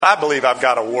I believe I've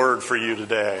got a word for you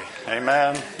today.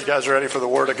 Amen. You guys ready for the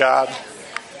word of God?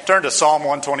 Turn to Psalm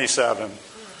 127.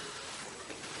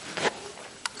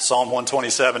 Psalm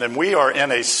 127. And we are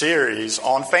in a series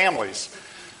on families.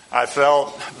 I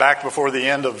felt back before the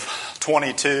end of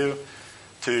 22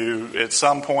 to, at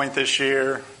some point this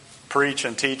year, preach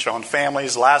and teach on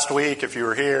families. Last week, if you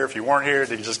were here, if you weren't here,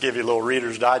 they just give you a little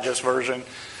Reader's Digest version.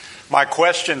 My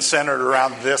question centered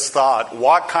around this thought: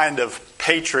 what kind of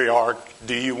patriarch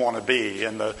do you want to be?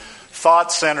 And the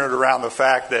thought centered around the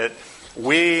fact that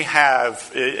we have,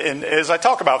 and as I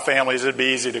talk about families, it'd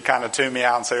be easy to kind of tune me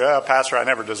out and say, "Oh, Pastor, I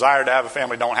never desired to have a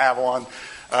family, don't have one."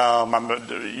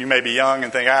 You may be young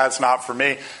and think, it's not for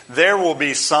me. There will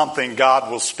be something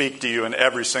God will speak to you in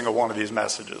every single one of these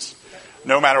messages.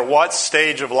 No matter what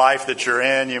stage of life that you're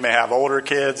in, you may have older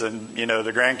kids and,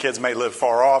 the grandkids may live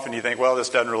far off and you think, well, this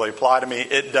doesn't really apply to me.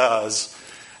 It does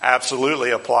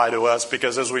absolutely apply to us,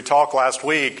 because as we talked last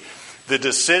week, the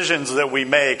decisions that we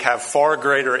make have far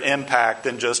greater impact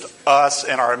than just us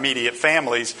and our immediate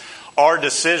families. Our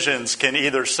decisions can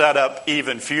either set up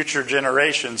even future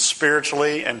generations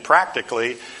spiritually and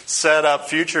practically, set up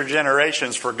future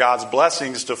generations for God's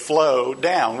blessings to flow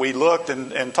down. We looked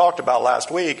and talked about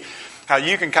last week how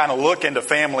you can kind of look into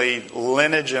family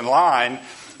lineage and line,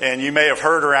 and you may have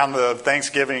heard around the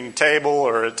Thanksgiving table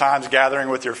or at times gathering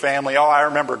with your family, I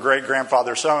remember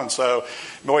great-grandfather so-and-so.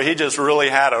 Boy, he just really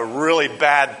had a really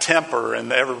bad temper,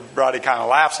 and everybody kind of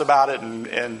laughs about it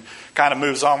and kind of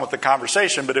moves on with the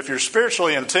conversation. But if you're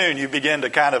spiritually in tune, you begin to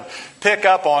kind of pick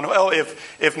up on,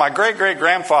 if my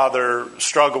great-great-grandfather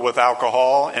struggled with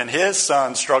alcohol and his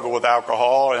son struggled with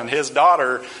alcohol and his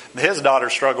daughter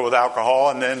struggled with alcohol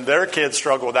and then their kids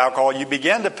struggle with alcohol, you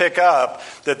begin to pick up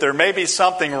that there may be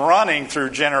something running through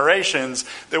generations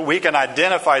that we can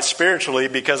identify spiritually,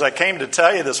 because I came to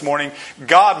tell you this morning,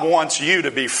 God wants you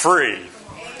to be free.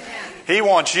 He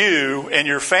wants you and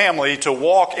your family to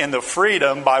walk in the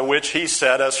freedom by which He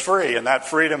set us free. And that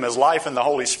freedom is life in the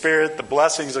Holy Spirit, the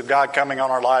blessings of God coming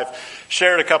on our life.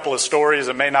 Shared a couple of stories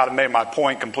that may not have made my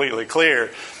point completely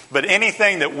clear. But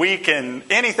anything that we can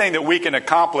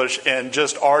accomplish in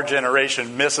just our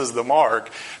generation misses the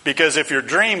mark. Because if your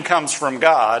dream comes from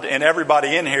God, and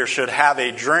everybody in here should have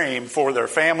a dream for their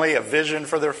family, a vision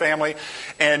for their family,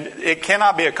 and it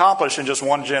cannot be accomplished in just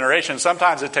one generation.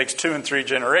 Sometimes it takes 2 and 3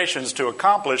 generations to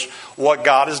accomplish what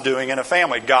God is doing in a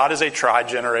family. God is a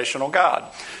tri-generational God.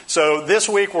 So this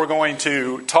week we're going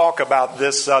to talk about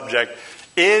this subject: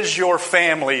 is your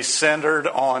family centered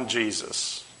on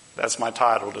Jesus? That's my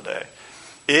title today.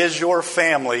 Is your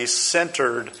family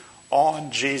centered on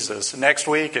Jesus? Next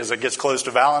week, as it gets close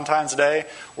to Valentine's Day,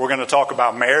 we're going to talk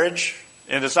about marriage.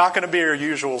 And it's not going to be your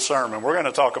usual sermon. We're going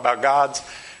to talk about God's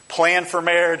plan for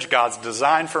marriage, God's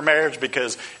design for marriage,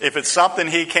 because if it's something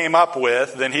He came up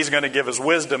with, then He's going to give us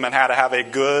wisdom on how to have a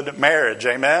good marriage.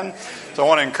 Amen? So I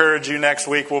want to encourage you, next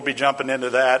week we'll be jumping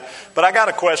into that. But I got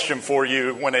a question for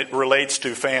you when it relates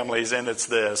to families, and it's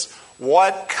this: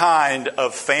 what kind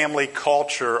of family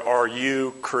culture are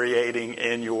you creating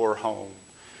in your home?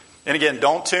 And again,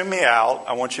 don't tune me out.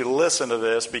 I want you to listen to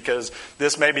this, because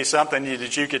this may be something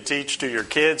that you could teach to your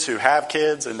kids who have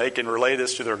kids, and they can relay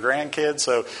this to their grandkids.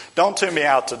 So don't tune me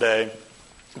out today.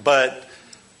 But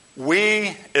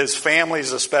we, as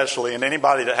families especially, and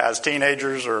anybody that has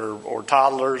teenagers or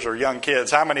toddlers or young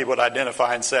kids, how many would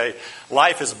identify and say,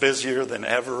 life is busier than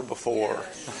ever before?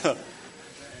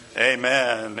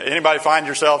 Amen. Anybody find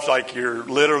yourself like you're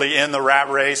literally in the rat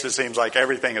race? It seems like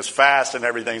everything is fast and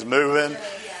everything's moving.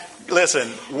 Listen,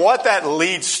 what that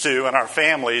leads to in our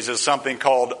families is something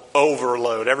called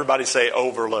overload. Everybody say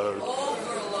overload.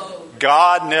 Overload.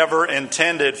 God never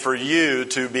intended for you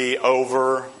to be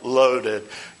overloaded.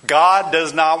 God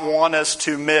does not want us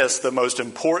to miss the most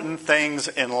important things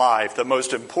in life. The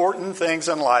most important things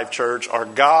in life, church, are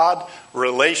God,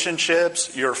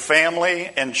 relationships, your family,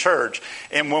 and church.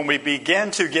 And when we begin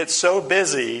to get so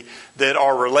busy that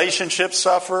our relationships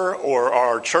suffer, or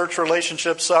our church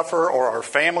relationships suffer, or our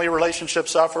family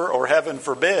relationships suffer, or heaven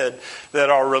forbid, that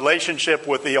our relationship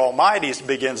with the Almighty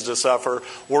begins to suffer,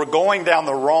 we're going down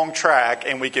the wrong track,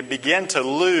 and we can begin to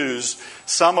lose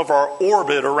some of our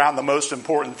orbit around the most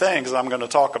important things. And I'm going to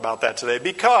talk about that today,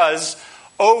 because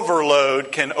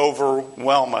overload can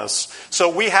overwhelm us. So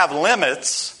we have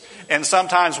limits, and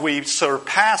sometimes we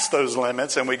surpass those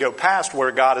limits and we go past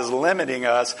where God is limiting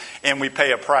us, and we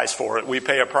pay a price for it. We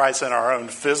pay a price in our own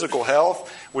physical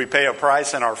health. We pay a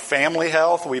price in our family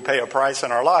health. We pay a price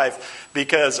in our life,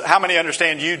 because how many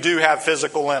understand you do have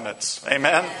physical limits?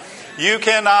 Amen? You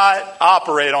cannot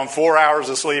operate on 4 hours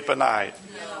of sleep a night.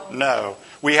 No.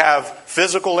 We have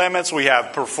physical limits. We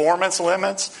have performance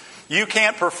limits. You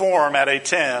can't perform at a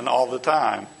 10 all the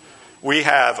time. We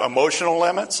have emotional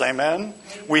limits, amen.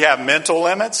 We have mental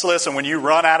limits. Listen, when you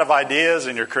run out of ideas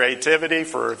and your creativity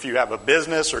for if you have a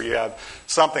business or you have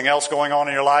something else going on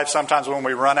in your life, sometimes when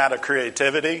we run out of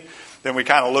creativity, then we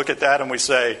kind of look at that and we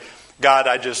say, God,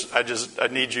 I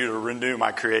need you to renew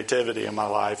my creativity in my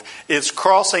life. It's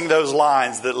crossing those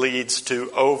lines that leads to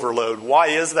overload. Why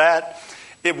is that?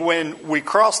 When we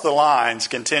cross the lines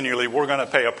continually, we're going to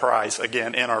pay a price,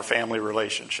 again, in our family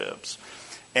relationships.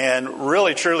 And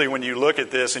really, truly, when you look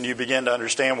at this and you begin to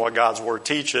understand what God's Word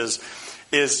teaches,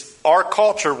 is our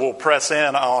culture will press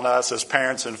in on us as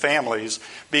parents and families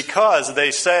because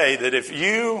they say that if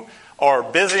you are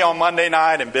busy on Monday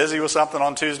night and busy with something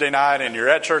on Tuesday night and you're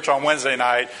at church on Wednesday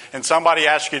night and somebody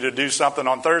asks you to do something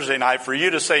on Thursday night, for you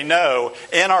to say no,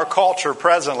 in our culture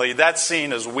presently, that's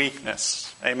seen as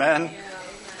weakness. Amen? Yeah.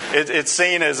 It's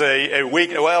seen as a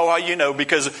weakness. Well,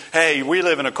 because, hey, we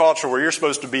live in a culture where you're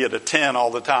supposed to be at a 10 all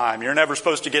the time. You're never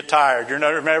supposed to get tired. You're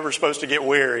never supposed to get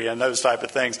weary and those type of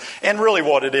things. And really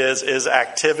what it is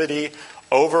activity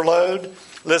overload.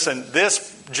 Listen,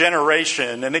 this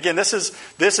generation, and again,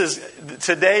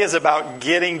 today is about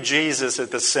getting Jesus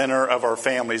at the center of our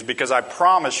families, because I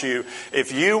promise you,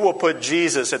 if you will put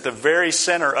Jesus at the very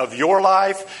center of your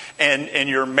life and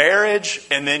your marriage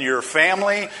and then your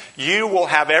family, you will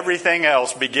have everything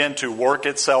else begin to work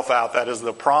itself out. That is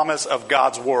the promise of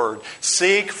God's Word.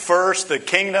 Seek first the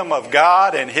kingdom of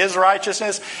God and His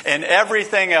righteousness, and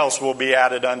everything else will be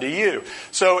added unto you.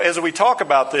 So as we talk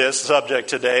about this subject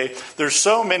today, there's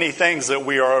so many things that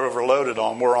we are overloaded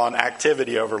on. We're on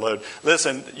activity overload.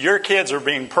 Listen, your kids are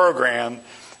being programmed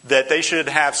that they should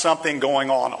have something going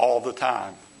on all the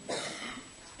time.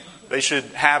 They should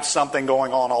have something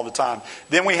going on all the time.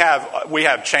 Then we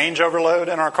have change overload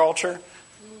in our culture.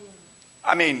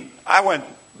 I mean, I went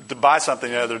to buy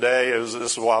something the other day. This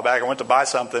was a while back. I went to buy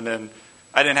something and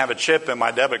I didn't have a chip in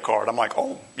my debit card. I'm like,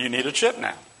 oh, you need a chip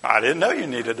now. I didn't know you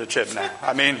needed a chip now.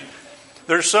 I mean,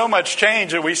 there's so much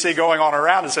change that we see going on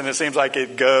around us, and it seems like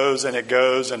it goes and it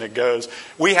goes and it goes.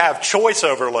 We have choice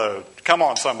overload. Come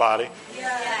on, somebody.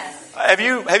 Yes. Have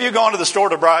you gone to the store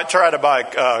to try to buy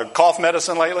cough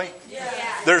medicine lately?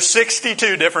 Yes. There's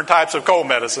 62 different types of cold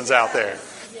medicines out there.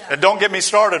 And don't get me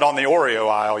started on the Oreo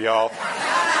aisle, y'all.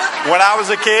 When I was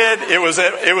a kid, it was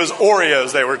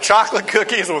Oreos. They were chocolate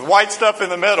cookies with white stuff in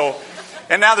the middle.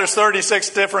 And now there's 36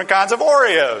 different kinds of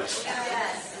Oreos.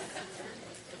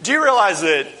 Do you realize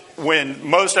that when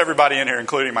most everybody in here,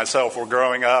 including myself, were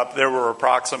growing up, there were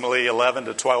approximately 11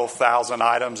 to 12,000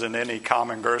 items in any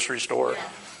common grocery store? Yeah.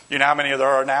 You know how many there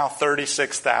are now?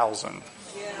 36,000.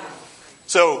 Yeah.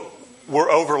 So we're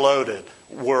overloaded.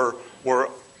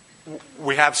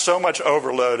 We have so much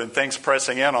overload and things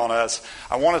pressing in on us.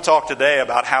 I want to talk today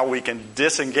about how we can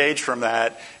disengage from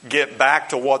that, get back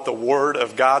to what the Word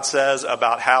of God says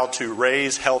about how to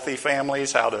raise healthy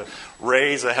families, how to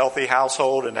raise a healthy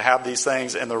household, and to have these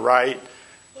things in the right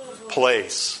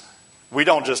place. We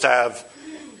don't just have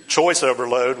choice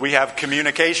overload, we have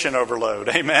communication overload.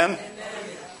 Amen?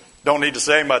 Don't need to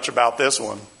say much about this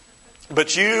one.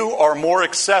 But you are more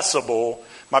accessible.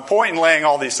 My point in laying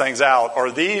all these things out are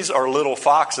these are little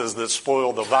foxes that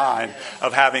spoil the vine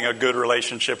of having a good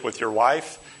relationship with your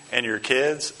wife and your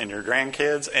kids and your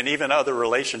grandkids and even other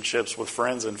relationships with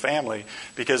friends and family.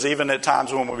 Because even at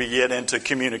times when we get into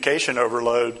communication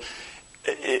overload,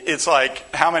 it's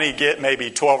like how many get maybe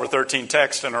 12 or 13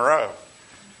 texts in a row?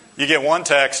 You get one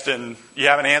text and you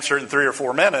haven't answered in 3 or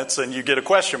 4 minutes and you get a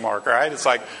question mark, right? It's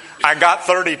like, I got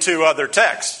 32 other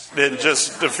texts in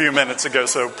just a few minutes ago,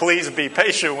 so please be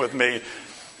patient with me.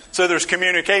 So there's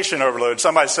communication overload.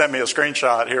 Somebody sent me a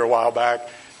screenshot here a while back,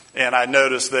 and I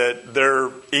noticed that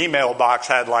their email box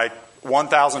had like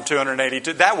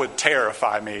 1,282. That would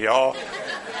terrify me, y'all.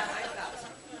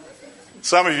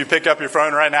 Some of you pick up your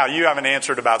phone right now. You haven't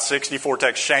answered about 64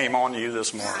 texts. Shame on you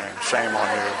this morning. Shame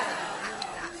on you.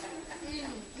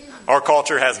 Our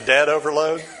culture has debt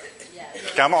overload.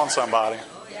 Come on, somebody.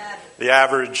 The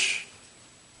average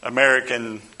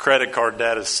American credit card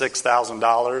debt is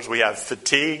 $6,000. We have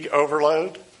fatigue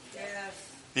overload.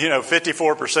 Yes.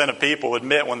 54% of people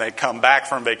admit when they come back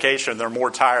from vacation, they're more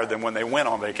tired than when they went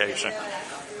on vacation.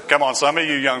 Come on, some of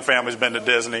you young families been to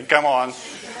Disney. Come on.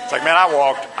 It's like, man, I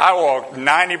walked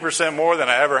 90% more than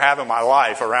I ever have in my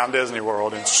life around Disney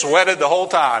World and sweated the whole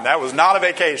time. That was not a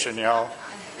vacation, y'all.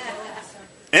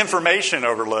 Information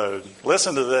overload.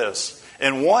 Listen to this.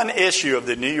 In one issue of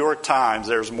the New York Times,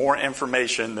 there's more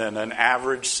information than an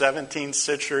average 17th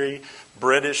century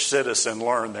British citizen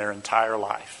learned their entire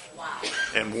life. Wow.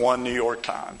 In one New York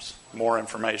Times, more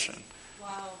information. Wow.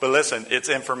 But listen, it's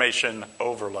information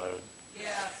overload. Yeah.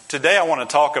 Today I want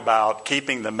to talk about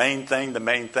keeping the main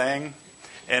thing,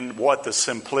 and what the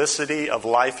simplicity of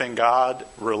life in God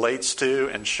relates to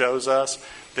and shows us.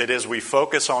 That as we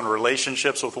focus on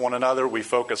relationships with one another, we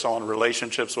focus on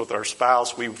relationships with our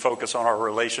spouse, we focus on our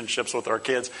relationships with our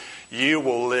kids, you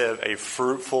will live a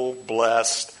fruitful,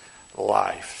 blessed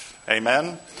life.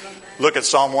 Amen? Look at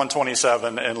Psalm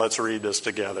 127 and let's read this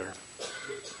together.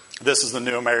 This is the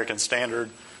New American Standard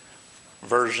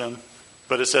Version.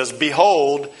 But it says,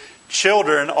 "Behold,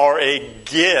 children are a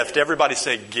gift." Everybody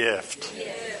say gift.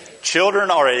 Children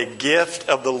are a gift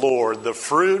of the Lord. The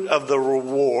fruit of the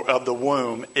reward of the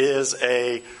womb is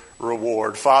a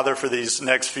reward. Father, for these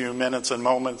next few minutes and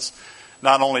moments,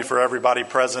 not only for everybody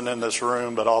present in this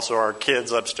room, but also our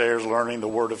kids upstairs learning the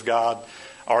Word of God,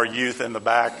 our youth in the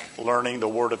back learning the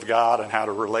Word of God and how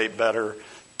to relate better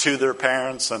to their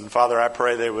parents. And Father, I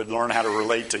pray they would learn how to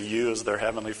relate to you as their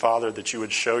Heavenly Father, that you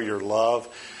would show your love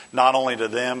not only to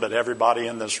them, but everybody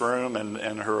in this room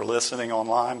and who are listening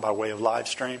online by way of live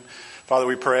stream. Father,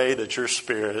 we pray that your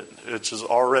Spirit, which is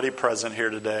already present here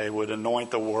today, would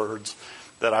anoint the words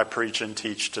that I preach and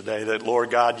teach today. That,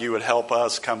 Lord God, you would help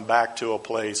us come back to a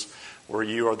place where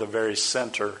you are the very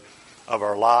center of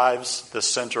our lives, the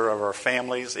center of our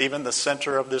families, even the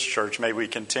center of this church. May we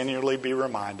continually be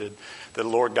reminded that,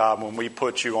 Lord God, when we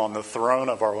put you on the throne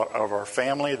of our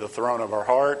family, the throne of our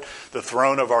heart, the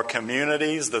throne of our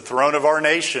communities, the throne of our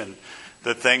nation,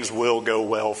 that things will go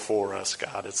well for us,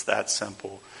 God. It's that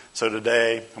simple. So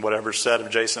today, whatever's said of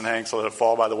Jason Hanks, let it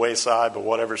fall by the wayside, but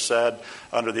whatever's said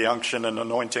under the unction and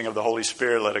anointing of the Holy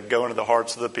Spirit, let it go into the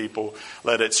hearts of the people.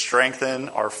 Let it strengthen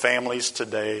our families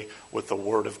today with the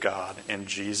Word of God. In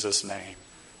Jesus' name,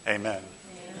 amen.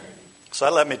 So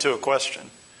that led me to a question.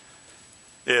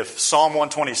 If Psalm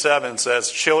 127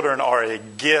 says children are a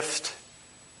gift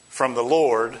from the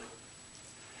Lord,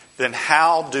 then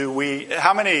how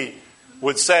many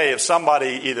would say if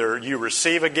somebody, either you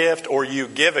receive a gift or you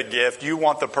give a gift, you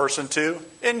want the person to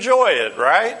enjoy it,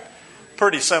 right?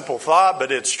 Pretty simple thought,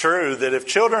 but it's true that if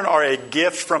children are a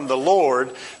gift from the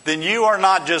Lord, then you are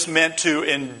not just meant to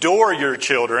endure your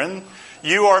children,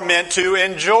 you are meant to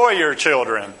enjoy your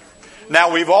children.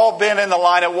 Now, we've all been in the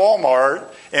line at Walmart,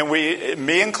 and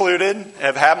me included,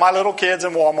 have had my little kids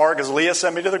in Walmart because Leah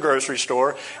sent me to the grocery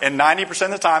store, and 90%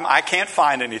 of the time I can't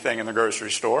find anything in the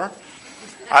grocery store.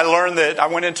 I learned that I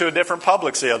went into a different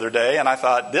Publix the other day, and I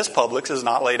thought, this Publix is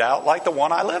not laid out like the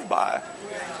one I live by.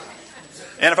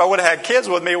 And if I would have had kids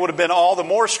with me, it would have been all the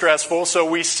more stressful. So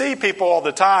we see people all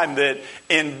the time that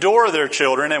endure their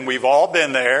children, and we've all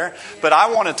been there. But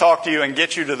I want to talk to you and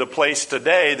get you to the place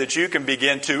today that you can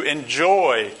begin to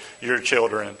enjoy your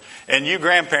children. And you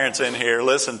grandparents in here,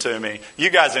 listen to me. You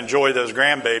guys enjoy those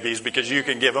grandbabies because you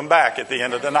can give them back at the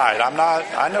end of the night.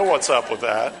 I know what's up with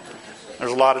that.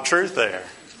 There's a lot of truth there.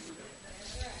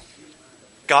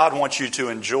 God wants you to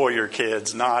enjoy your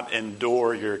kids, not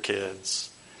endure your kids.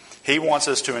 He wants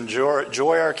us to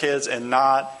enjoy our kids and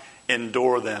not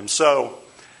endure them. So,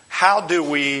 how do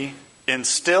we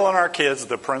instill in our kids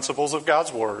the principles of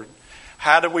God's Word?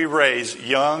 How do we raise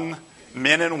young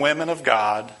men and women of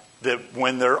God that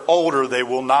when they're older, they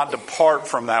will not depart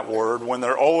from that Word? When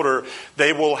they're older,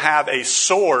 they will have a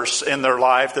source in their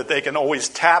life that they can always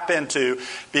tap into.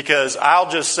 Because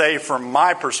I'll just say from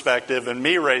my perspective and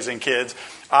me raising kids,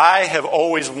 I have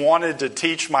always wanted to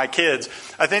teach my kids.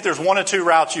 I think there's one of two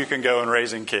routes you can go in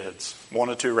raising kids. One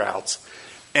of two routes.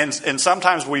 And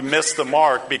sometimes we miss the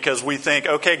mark because we think,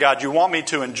 okay, God, you want me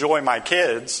to enjoy my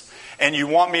kids and you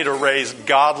want me to raise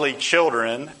godly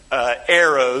children,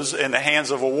 arrows in the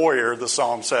hands of a warrior, the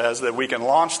psalm says, that we can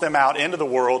launch them out into the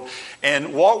world.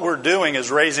 And what we're doing is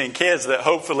raising kids that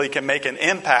hopefully can make an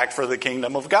impact for the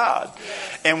kingdom of God.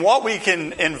 And what we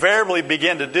can invariably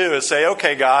begin to do is say,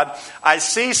 okay, God, I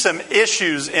see some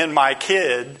issues in my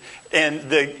kid,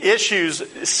 and the issues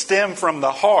stem from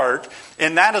the heart.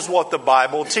 And that is what the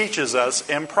Bible teaches us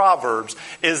in Proverbs,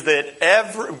 is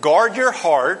that guard your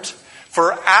heart,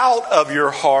 for out of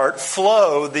your heart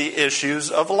flow the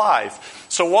issues of life.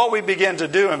 So what we begin to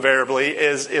do invariably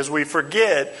is we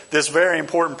forget this very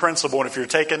important principle. And if you're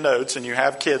taking notes and you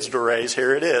have kids to raise,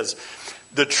 here it is.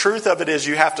 The truth of it is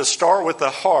you have to start with the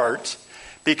heart,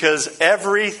 because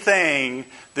everything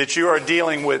that you are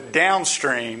dealing with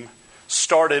downstream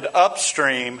started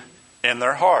upstream in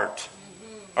their heart.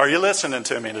 Are you listening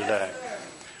to me today?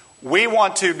 We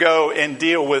want to go and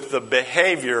deal with the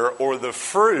behavior or the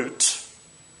fruit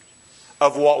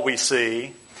of what we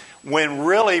see, when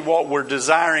really what we're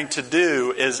desiring to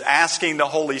do is asking the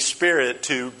Holy Spirit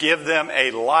to give them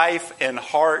a life and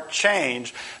heart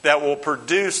change that will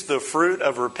produce the fruit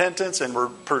of repentance and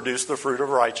produce the fruit of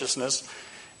righteousness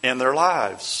in their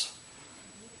lives.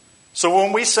 So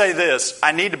when we say this,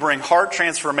 I need to bring heart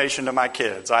transformation to my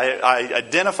kids. I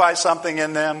identify something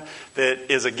in them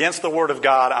that is against the Word of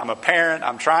God. I'm a parent.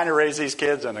 I'm trying to raise these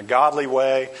kids in a godly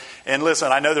way. And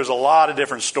listen, I know there's a lot of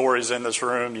different stories in this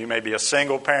room. You may be a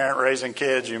single parent raising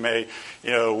kids. You may,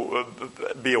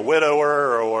 be a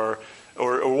widower or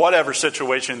whatever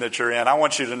situation that you're in. I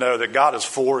want you to know that God is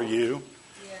for you.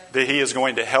 That He is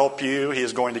going to help you. He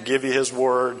is going to give you His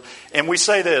Word. And we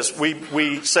say this.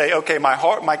 We say, okay,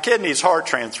 my kid needs heart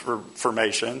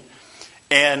transformation.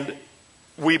 And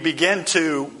we begin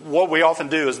to, what we often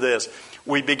do is this.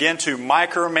 We begin to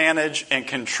micromanage and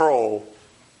control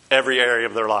every area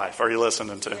of their life. Are you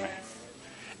listening to me?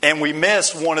 And we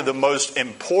miss one of the most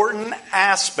important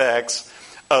aspects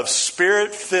of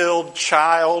Spirit-filled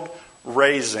child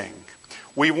raising.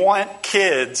 We want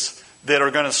kids that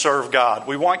are going to serve God.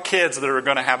 We want kids that are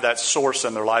going to have that source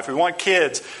in their life. We want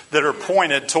kids that are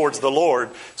pointed towards the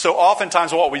Lord. So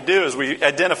oftentimes what we do is we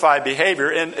identify behavior,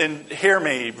 and hear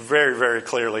me very, very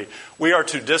clearly. We are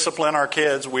to discipline our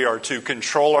kids. We are to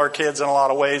control our kids in a lot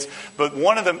of ways. But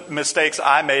one of the mistakes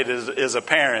I made as a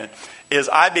parent is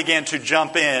I began to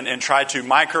jump in and try to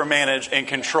micromanage and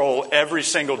control every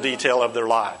single detail of their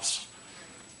lives.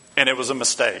 And it was a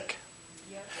mistake.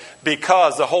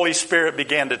 Because the Holy Spirit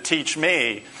began to teach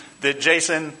me that,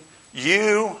 Jason,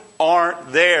 you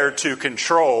aren't there to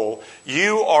control.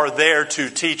 You are there to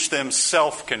teach them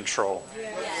self-control.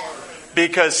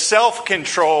 Because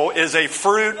self-control is a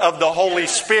fruit of the Holy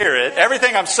Spirit.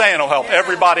 Everything I'm saying will help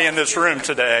everybody in this room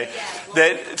today.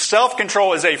 That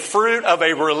self-control is a fruit of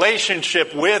a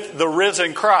relationship with the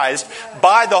risen Christ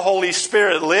by the Holy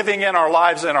Spirit living in our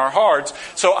lives and our hearts.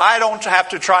 So I don't have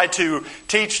to try to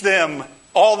teach them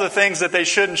all the things that they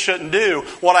should and shouldn't do.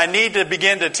 What I need to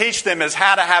begin to teach them is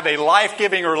how to have a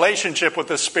life-giving relationship with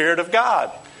the Spirit of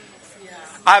God.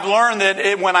 I've learned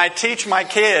that when I teach my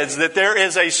kids that there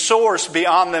is a source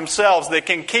beyond themselves that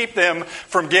can keep them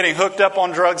from getting hooked up on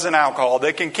drugs and alcohol,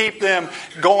 that can keep them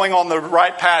going on the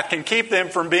right path, can keep them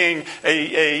from being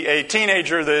a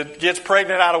teenager that gets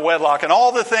pregnant out of wedlock, and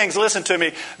all the things, listen to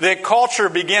me, that culture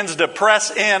begins to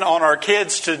press in on our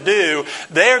kids to do.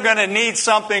 They're going to need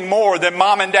something more than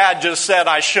mom and dad just said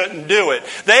I shouldn't do it.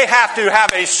 They have to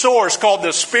have a source called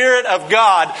the Spirit of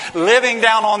God living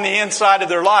down on the inside of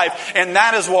their life, and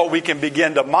that is what we can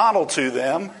begin to model to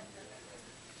them.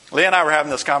 Leah and I were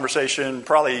having this conversation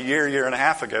probably a year and a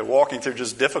half ago, walking through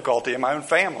just difficulty in my own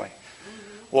family.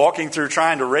 Walking through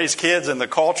trying to raise kids in the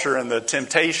culture and the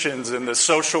temptations and the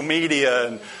social media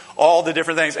and all the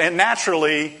different things. And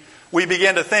naturally, we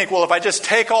begin to think, well, if I just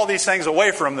take all these things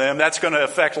away from them, that's going to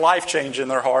affect life change in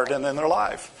their heart and in their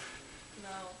life.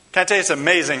 Can I tell you, it's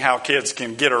amazing how kids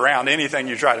can get around anything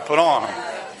you try to put on them.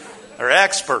 They're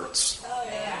experts.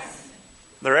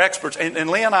 They're experts. And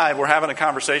Leah and I were having a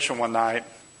conversation one night,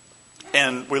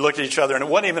 and we looked at each other, and it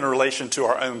wasn't even in relation to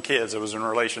our own kids. It was in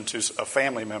relation to a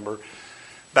family member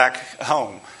back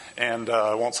home. And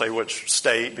I won't say which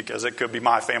state, because it could be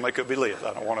my family, it could be Leah's.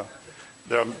 I don't want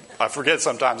to. I forget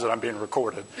sometimes that I'm being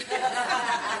recorded.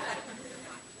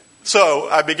 So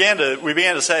we began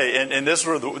to say, and these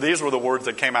were the words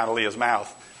that came out of Leah's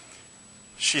mouth.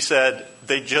 She said,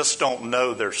 they just don't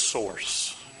know their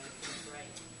source.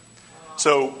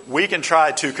 So we can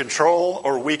try to control,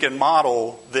 or we can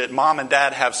model that mom and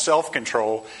dad have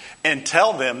self-control, and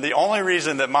tell them the only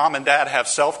reason that mom and dad have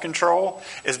self-control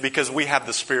is because we have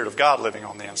the Spirit of God living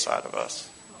on the inside of us.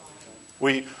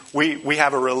 We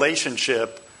have a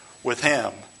relationship with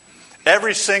Him.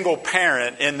 Every single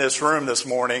parent in this room this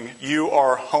morning, you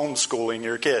are homeschooling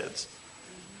your kids.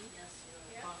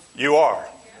 You are.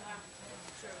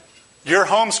 You're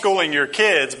homeschooling your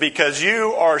kids because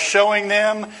you are showing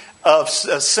them a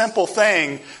simple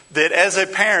thing that as a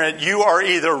parent, you are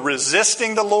either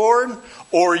resisting the Lord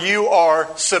or you are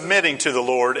submitting to the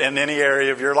Lord in any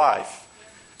area of your life.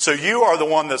 So you are the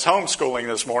one that's homeschooling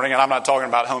this morning, and I'm not talking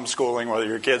about homeschooling, whether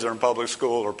your kids are in public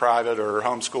school or private or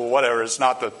homeschool, whatever. It's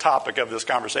not the topic of this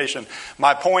conversation.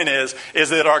 My point is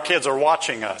that our kids are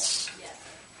watching us.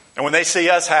 And when they see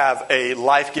us have a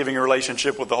life-giving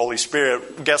relationship with the Holy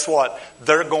Spirit, guess what?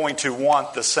 They're going to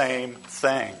want the same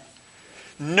thing.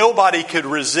 Nobody could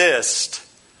resist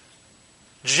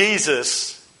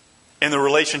Jesus in the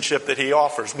relationship that He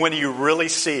offers when you really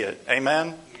see it.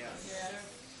 Amen? Yes.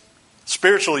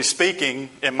 Spiritually speaking,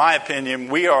 in my opinion,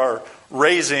 we are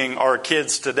raising our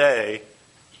kids today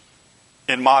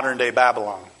in modern-day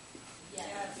Babylon.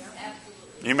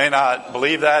 You may not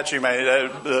believe that.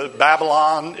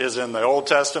 Babylon is in the Old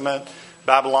Testament.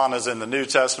 Babylon is in the New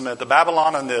Testament. The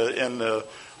Babylon in the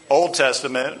Old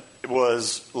Testament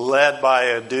was led by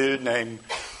a dude named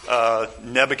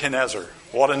Nebuchadnezzar.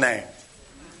 What a name.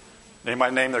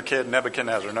 Anybody name their kid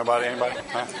Nebuchadnezzar? Nobody? Anybody?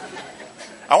 Huh?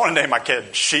 I want to name my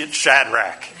kid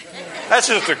Shadrach. That's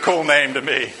just a cool name to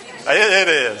me. It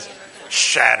is.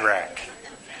 Shadrach.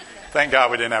 Thank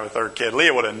God we didn't have a third kid.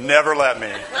 Leah would have never let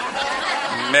me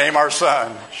name our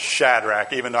son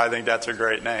Shadrach, even though I think that's a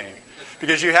great name.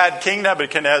 Because you had King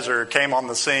Nebuchadnezzar came on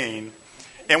the scene,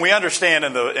 and we understand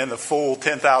in the full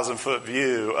 10,000-foot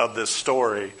view of this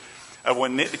story of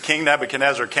when King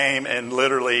Nebuchadnezzar came, and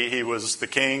literally he was the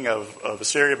king of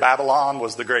Assyria. Babylon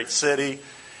was the great city.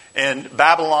 And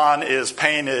Babylon is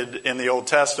painted in the Old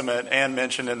Testament and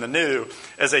mentioned in the New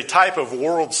as a type of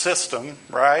world system,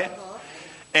 right?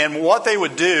 And what they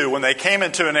would do when they came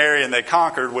into an area and they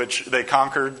conquered, which they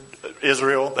conquered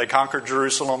Israel, they conquered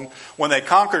Jerusalem. When they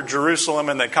conquered Jerusalem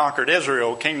and they conquered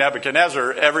Israel, King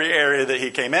Nebuchadnezzar, every area that he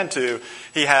came into,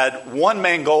 he had one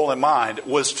main goal in mind,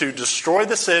 was to destroy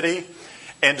the city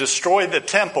and destroy the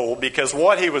temple, because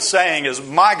what he was saying is,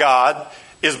 my God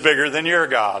is bigger than your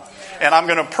God. And I'm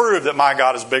going to prove that my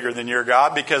God is bigger than your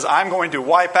God, because I'm going to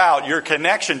wipe out your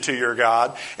connection to your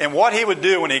God. And what he would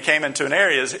do when he came into an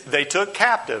area is they took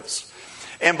captives.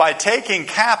 And by taking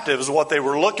captives, what they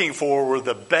were looking for were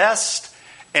the best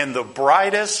and the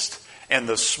brightest and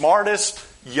the smartest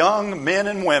young men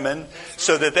and women,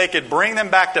 so that they could bring them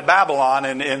back to Babylon.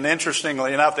 And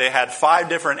interestingly enough, they had 5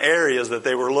 different areas that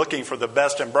they were looking for the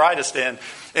best and brightest in.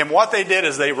 And what they did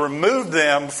is they removed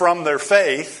them from their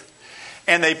faith,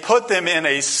 and they put them in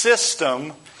a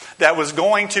system that was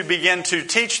going to begin to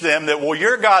teach them that, well,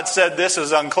 your God said this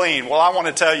is unclean. Well, I want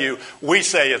to tell you, we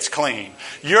say it's clean.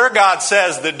 Your God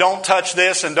says that don't touch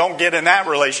this and don't get in that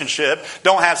relationship,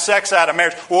 don't have sex out of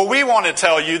marriage. Well, we want to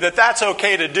tell you that that's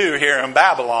okay to do here in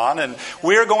Babylon, and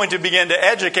we're going to begin to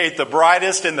educate the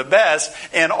brightest and the best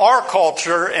in our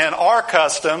culture and our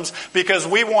customs, because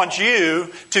we want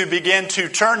you to begin to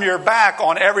turn your back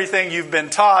on everything you've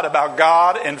been taught about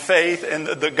God and faith and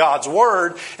the God's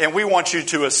Word, and we want you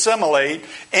to assimilate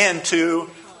into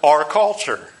our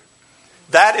culture.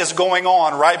 That is going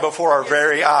on right before our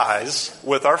very eyes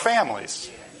with our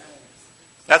families.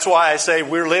 That's why I say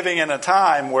we're living in a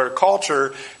time where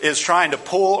culture is trying to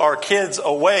pull our kids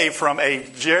away from a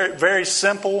very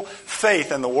simple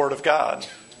faith in the Word of God.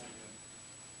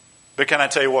 But can I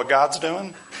tell you what God's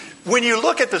doing? When you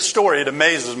look at the story, it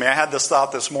amazes me. I had this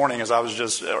thought this morning as I was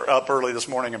just up early this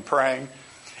morning and praying.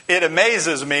 It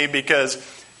amazes me because,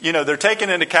 you know, they're taken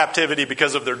into captivity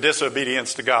because of their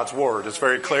disobedience to God's Word. It's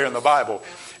very clear in the Bible.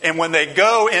 And when they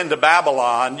go into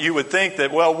Babylon, you would think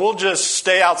that, well, we'll just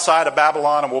stay outside of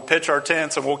Babylon and we'll pitch our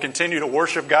tents and we'll continue to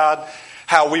worship God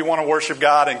how we want to worship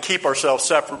God and keep ourselves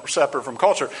separate from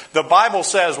culture. The Bible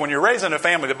says, when you're raising a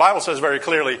family, the Bible says very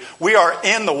clearly, we are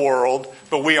in the world,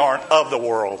 but we aren't of the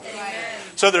world. Amen.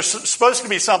 So there's supposed to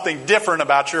be something different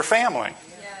about your family.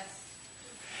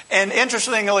 And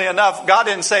interestingly enough, God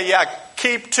didn't say, yeah,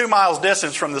 keep 2 miles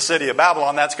distance from the city of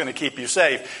Babylon. That's going to keep you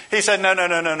safe. He said,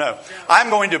 no. I'm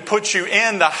going to put you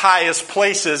in the highest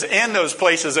places, in those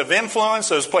places of influence,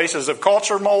 those places of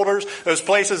culture molders, those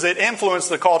places that influence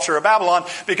the culture of Babylon.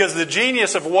 Because the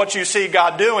genius of what you see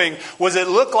God doing was it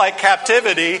looked like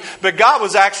captivity, but God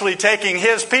was actually taking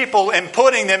His people and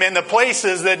putting them in the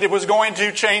places that it was going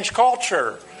to change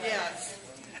culture. Yes.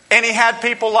 And He had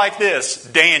people like this.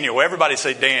 Daniel. Everybody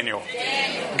say Daniel.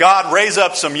 Daniel. God raised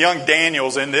up some young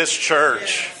Daniels in this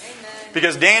church. Yes.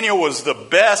 Because Daniel was the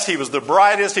best. He was the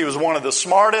brightest. He was one of the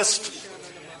smartest.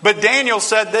 But Daniel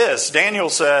said this. Daniel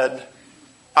said,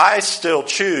 I still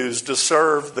choose to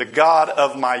serve the God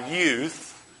of my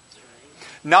youth.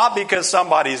 Not because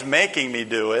somebody's making me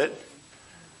do it,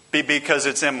 but because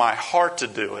it's in my heart to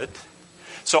do it.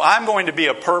 So I'm going to be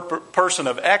a person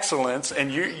of excellence,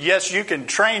 and yes, you can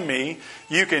train me,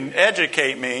 you can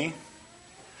educate me,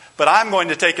 but I'm going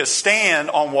to take a stand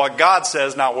on what God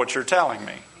says, not what you're telling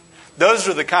me. Those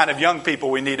are the kind of young people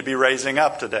we need to be raising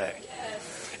up today.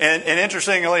 And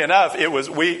interestingly enough,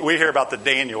 we hear about the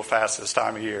Daniel fast this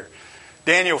time of year.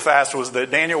 Daniel fast was that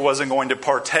Daniel wasn't going to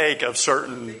partake of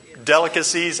certain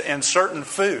delicacies and certain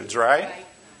foods, right?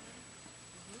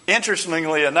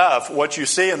 Interestingly enough, what you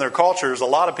see in their culture is a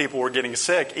lot of people were getting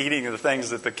sick eating the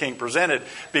things that the king presented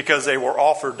because they were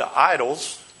offered to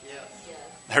idols.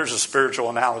 There's a spiritual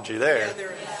analogy there.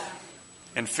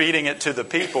 And feeding it to the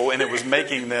people, and it was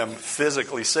making them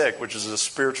physically sick, which is a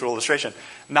spiritual illustration.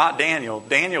 Not Daniel.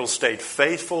 Daniel stayed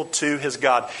faithful to his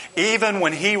God. Even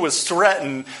when he was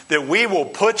threatened that we will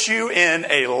put you in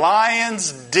a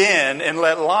lion's den and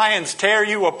let lions tear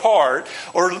you apart.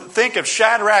 Or think of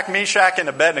Shadrach, Meshach, and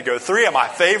Abednego, 3 of my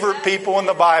favorite people in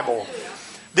the Bible.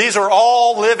 These are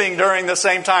all living during the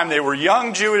same time. They were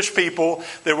young Jewish people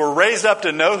that were raised up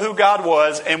to know who God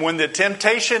was. And when the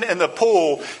temptation and the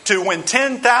pull to when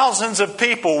 10,000s of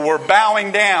people were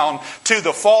bowing down to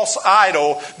the false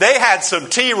idol, they had some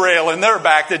T-rail in their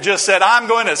back that just said, I'm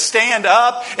going to stand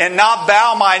up and not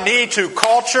bow my knee to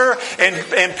culture.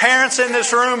 And parents in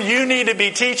this room, you need to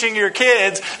be teaching your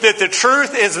kids that the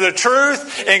truth is the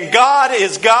truth and God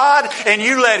is God, and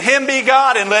you let Him be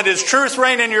God and let His truth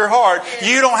reign in your heart.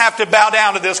 You don't have to bow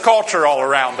down to this culture all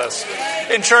around us.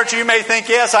 In church, you may think,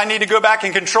 yes, I need to go back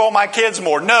and control my kids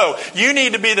more. No, you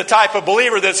need to be the type of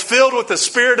believer that's filled with the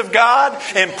Spirit of God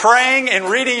and praying and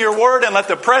reading your Word, and let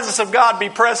the presence of God be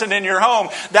present in your home.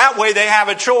 That way they have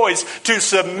a choice to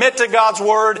submit to God's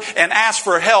Word and ask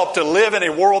for help to live in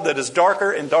a world that is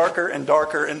darker and darker and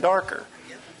darker and darker.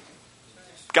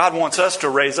 God wants us to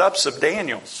raise up some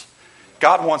Daniels.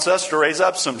 God wants us to raise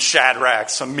up some Shadrachs,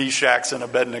 some Meshachs, and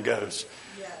Abednegos.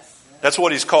 That's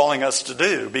what He's calling us to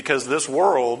do, because this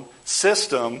world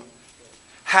system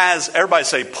has, everybody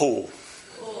say pull.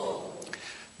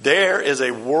 There is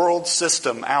a world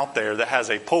system out there that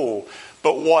has a pull.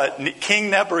 But what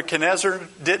King Nebuchadnezzar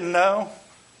didn't know,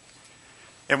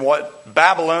 and what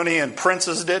Babylonian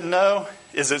princes didn't know,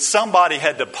 is that somebody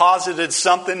had deposited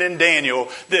something in Daniel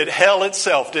that hell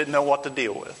itself didn't know what to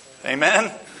deal with.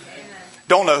 Amen?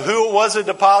 Don't know who it was that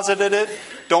deposited it.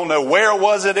 Don't know where it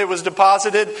was that it was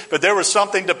deposited. But there was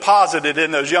something deposited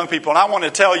in those young people. And I want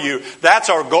to tell you, that's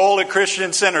our goal at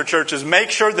Christian Center Church, is make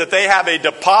sure that they have a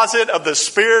deposit of the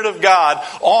Spirit of God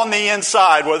on the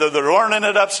inside, whether they're learning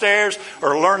it upstairs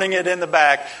or learning it in the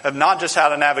back, of not just how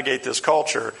to navigate this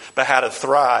culture, but how to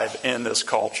thrive in this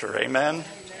culture. Amen?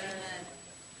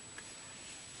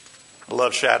 I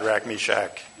love Shadrach,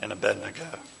 Meshach, and Abednego.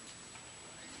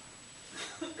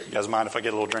 You guys mind if I get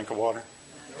a little drink of water?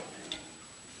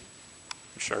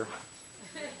 You sure?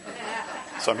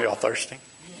 Some of y'all thirsty?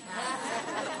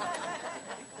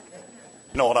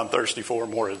 You know what I'm thirsty for?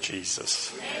 More of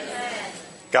Jesus.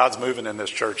 God's moving in this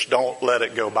church. Don't let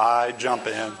it go by. Jump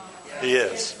in. He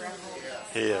is.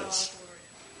 He is.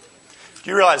 Do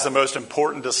you realize the most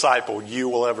important disciple you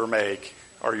will ever make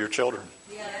are your children?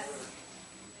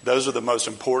 Those are the most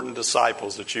important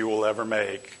disciples that you will ever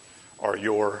make are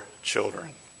your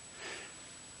children.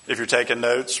 If you're taking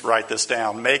notes, write this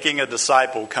down. Making a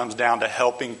disciple comes down to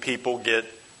helping people get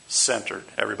centered.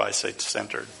 Everybody say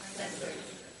centered.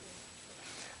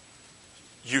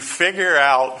 You figure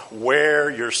out where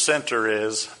your center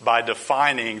is by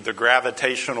defining the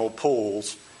gravitational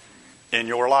pulls in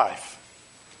your life.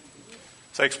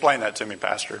 So explain that to me,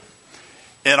 Pastor.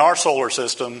 In our solar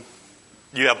system,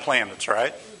 you have planets,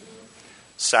 right?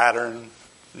 Saturn,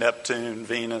 Neptune,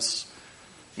 Venus,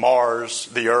 Mars,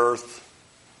 the Earth.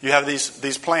 You have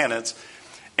these planets,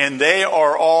 and they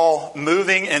are all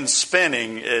moving and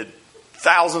spinning at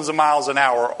thousands of miles an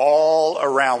hour all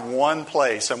around one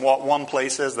place. And what one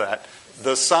place is that?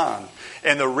 The sun.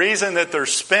 And the reason that they're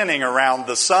spinning around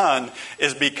the sun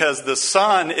is because the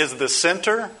sun is the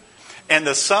center, and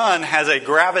the sun has a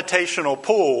gravitational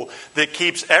pull that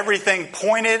keeps everything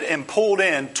pointed and pulled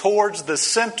in towards the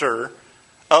center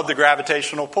of the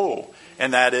gravitational pull.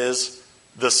 And that is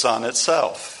the sun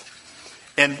itself.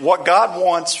 And what God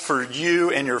wants for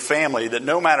you and your family, that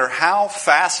no matter how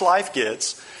fast life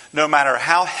gets, no matter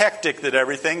how hectic that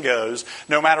everything goes,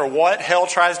 no matter what hell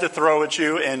tries to throw at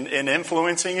you in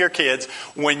influencing your kids,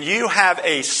 when you have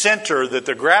a center that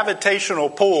the gravitational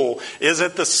pull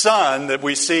isn't the sun that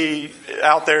we see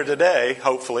out there today.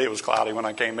 Hopefully, it was cloudy when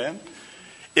I came in.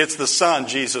 It's the Son,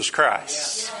 Jesus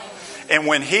Christ. And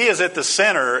when He is at the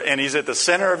center, and He's at the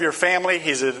center of your family,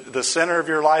 He's at the center of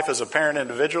your life as a parent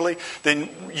individually, then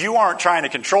you aren't trying to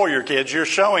control your kids. You're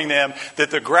showing them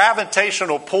that the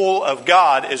gravitational pull of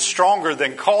God is stronger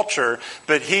than culture,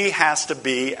 but He has to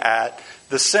be at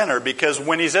the center. Because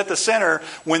when He's at the center,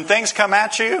 when things come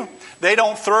at you, they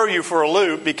don't throw you for a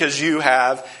loop because you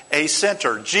have a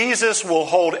center. Jesus will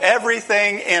hold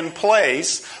everything in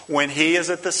place when He is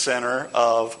at the center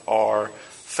of our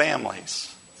families.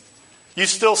 You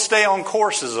still stay on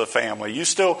course as a family. You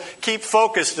still keep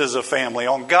focused as a family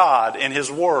on God and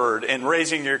His Word and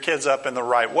raising your kids up in the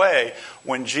right way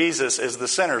when Jesus is the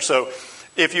center. So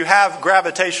if you have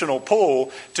gravitational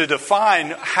pull, to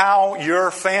define how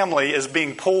your family is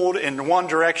being pulled in one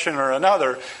direction or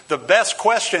another, the best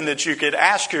question that you could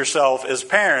ask yourself as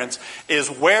parents is,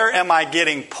 where am I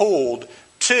getting pulled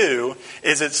to?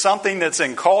 Is it something that's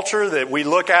in culture that we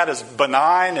look at as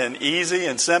benign and easy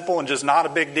and simple and just not a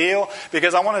big deal?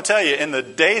 Because I want to tell you, in the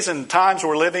days and times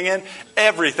we're living in,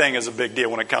 everything is a big deal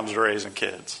when it comes to raising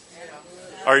kids.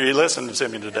 Are you listening to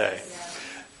me today?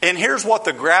 And here's what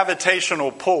the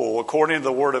gravitational pull, according to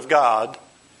the Word of God,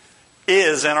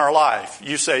 is in our life.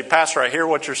 You say, Pastor, I hear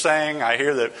what you're saying. I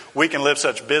hear that we can live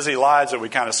such busy lives that we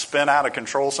kind of spin out of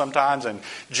control sometimes, and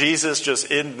Jesus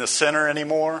just isn't the center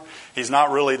anymore. He's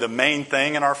not really the main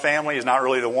thing in our family. He's not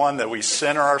really the one that we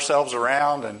center ourselves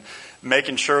around and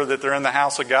making sure that they're in the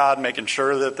house of God, making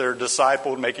sure that they're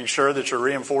discipled, making sure that you're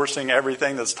reinforcing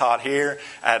everything that's taught here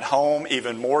at home,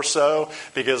 even more so,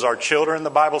 because our children, the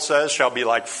Bible says, shall be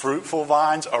like fruitful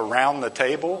vines around the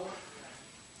table.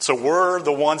 So we're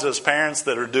the ones as parents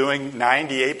that are doing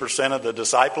 98% of the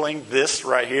discipling. This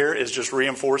right here is just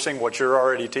reinforcing what you're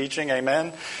already teaching.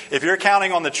 Amen? If you're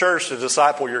counting on the church to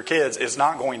disciple your kids, it's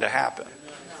not going to happen.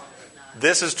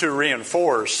 This is to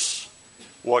reinforce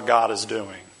what God is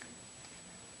doing.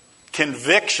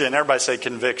 Conviction, everybody say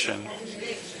conviction,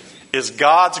 is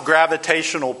God's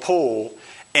gravitational pull,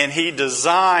 and He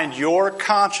designed your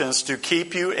conscience to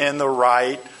keep you in the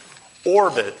right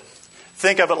orbit.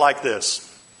 Think of it like this.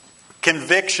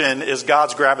 Conviction is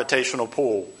God's gravitational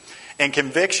pull. And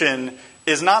conviction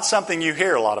is not something you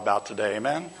hear a lot about today,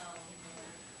 amen?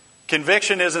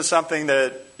 Conviction isn't something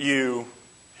that you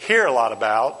hear a lot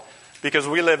about because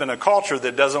we live in a culture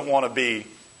that doesn't want to be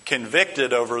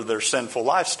convicted over their sinful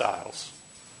lifestyles.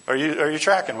 Are you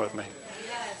tracking with me?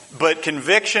 Yes. But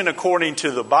conviction, according to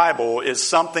the Bible, is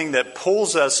something that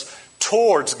pulls us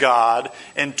towards God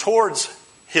and towards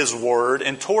His Word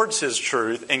and towards His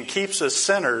truth and keeps us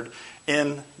centered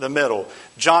in the middle.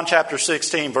 John chapter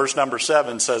 16, verse number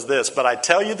 7 says this, "But I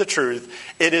tell you the truth,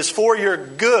 it is for your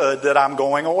good that I'm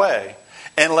going away.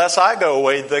 Unless I go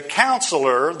away, the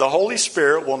Counselor, the Holy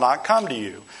Spirit, will not come to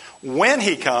you. When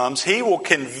He comes, He will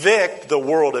convict the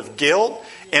world of guilt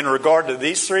in regard to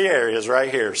these three areas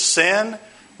right here: sin,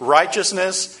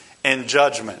 righteousness, and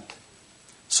judgment."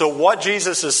 So what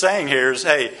Jesus is saying here is,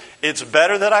 hey, it's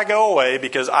better that I go away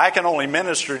because I can only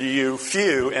minister to you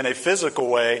few in a physical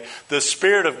way. The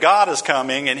Spirit of God is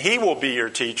coming and He will be your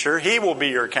teacher. He will be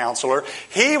your counselor.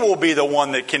 He will be the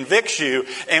one that convicts you.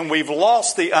 And we've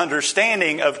lost the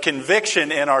understanding of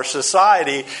conviction in our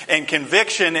society and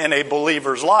conviction in a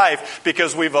believer's life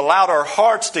because we've allowed our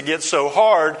hearts to get so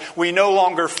hard we no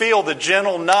longer feel the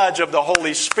gentle nudge of the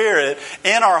Holy Spirit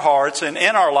in our hearts and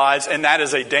in our lives, and that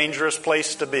is a dangerous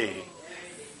place to be.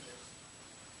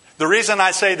 The reason I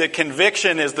say that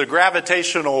conviction is the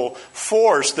gravitational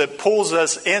force that pulls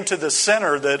us into the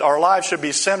center, that our lives should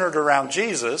be centered around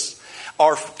Jesus,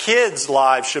 our kids'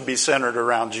 lives should be centered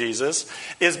around Jesus,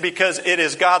 is because it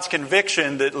is God's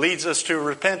conviction that leads us to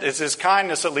repentance. It's His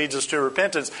kindness that leads us to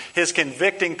repentance. His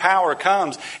convicting power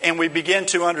comes, and we begin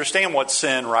to understand what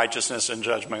sin, righteousness, and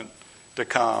judgment to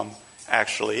come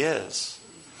actually is.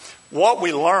 What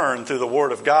we learn through the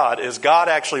Word of God is God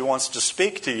actually wants to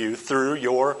speak to you through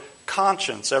your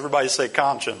conscience. Everybody say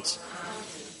conscience.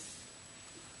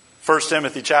 1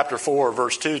 Timothy chapter 4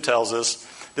 verse 2 tells us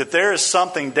that there is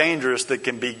something dangerous that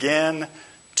can begin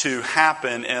to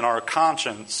happen in our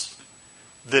conscience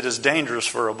that is dangerous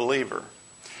for a believer.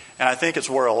 And I think it's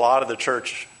where a lot of the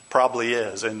church probably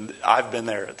is. And I've been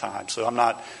there at times. So I'm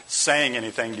not saying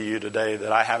anything to you today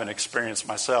that I haven't experienced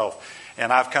myself.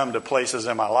 And I've come to places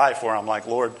in my life where I'm like,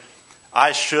 Lord,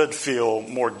 I should feel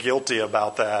more guilty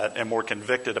about that and more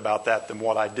convicted about that than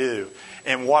what I do.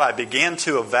 And what I began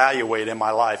to evaluate in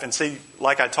my life. And see,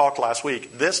 like I talked last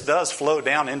week, this does flow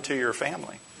down into your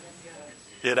family.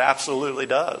 It absolutely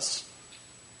does.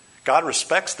 God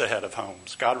respects the head of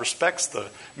homes. God respects the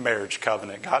marriage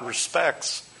covenant. God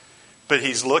respects. But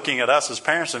He's looking at us as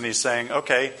parents and He's saying,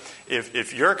 okay,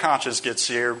 if your conscience gets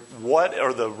seared, what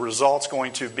are the results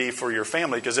going to be for your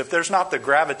family? Because if there's not the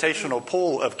gravitational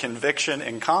pull of conviction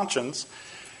and conscience,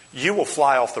 you will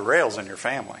fly off the rails in your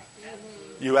family.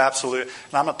 You absolutely,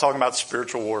 and I'm not talking about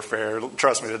spiritual warfare.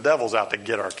 Trust me, the devil's out to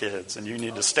get our kids, and you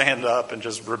need to stand up and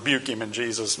just rebuke him in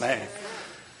Jesus' name.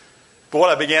 But what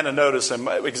I began to notice, and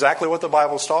exactly what the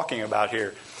Bible's talking about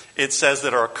here, it says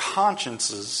that our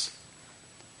consciences.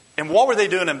 And what were they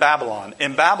doing in Babylon?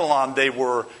 In Babylon, they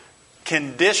were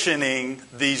conditioning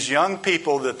these young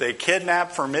people that they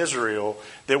kidnapped from Israel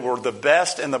that were the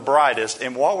best and the brightest.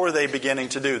 And what were they beginning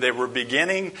to do? They were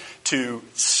beginning to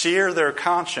sear their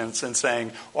conscience and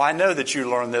saying, well, I know that you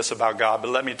learned this about God, but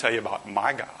let me tell you about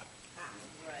my God.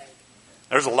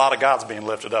 There's a lot of gods being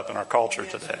lifted up in our culture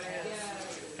today.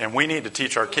 And we need to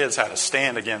teach our kids how to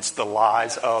stand against the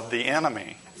lies of the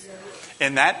enemy.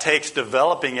 And that takes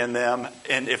developing in them.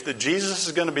 And if the Jesus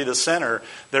is going to be the center,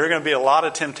 there are going to be a lot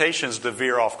of temptations to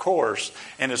veer off course.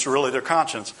 And it's really their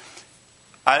conscience.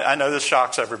 I know this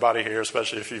shocks everybody here,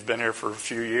 especially if you've been here for a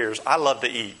few years. I love to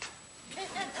eat.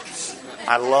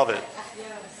 I love it.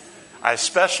 I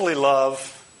especially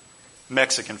love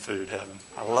Mexican food, heaven.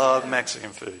 I love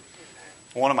Mexican food.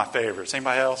 One of my favorites.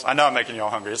 Anybody else? I know I'm making y'all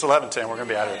hungry. It's 11:10. We're going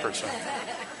to be out of here pretty soon.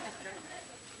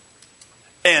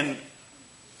 And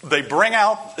they bring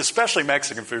out, especially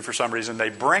Mexican food for some reason, they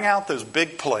bring out those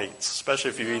big plates,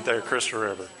 especially if you eat there at Crystal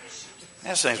River.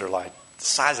 Those things are like the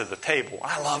size of the table.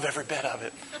 I love every bit of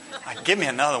it. Like, give me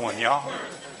another one, y'all.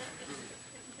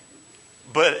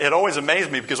 But it always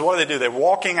amazed me because what do? They're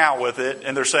walking out with it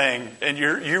and they're saying, and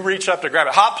you reach up to grab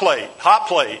it, hot plate, hot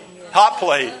plate, hot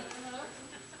plate.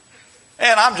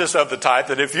 And I'm just of the type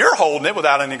that if you're holding it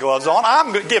without any gloves on,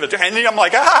 I'm going to give it to you. And I'm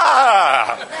like,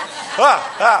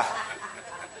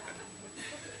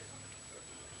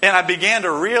 And I began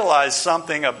to realize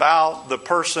something about the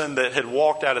person that had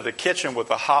walked out of the kitchen with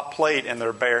a hot plate in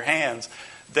their bare hands.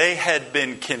 They had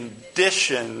been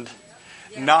conditioned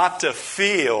not to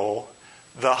feel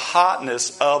the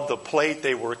hotness of the plate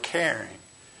they were carrying.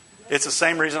 It's the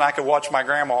same reason I could watch my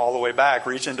grandma all the way back,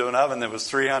 reach into an oven that was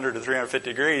 300 to 350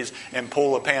 degrees and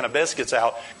pull a pan of biscuits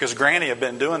out because Granny had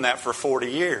been doing that for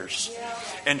 40 years.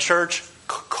 And church,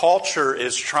 culture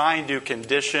is trying to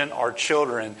condition our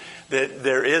children that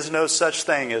there is no such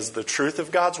thing as the truth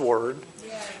of God's Word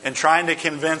and trying to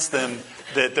convince them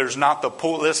that there's not the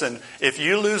pull. Listen, if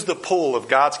you lose the pull of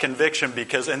God's conviction,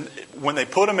 because when they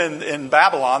put them in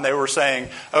Babylon, they were saying,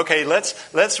 okay,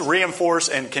 let's reinforce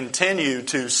and continue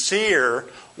to sear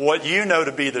what you know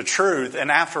to be the truth. And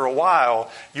after a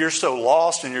while, you're so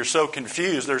lost and you're so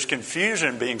confused. There's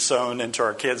confusion being sown into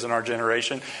our kids and our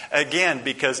generation. Again,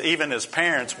 because even as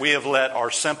parents, we have let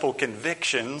our simple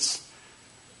convictions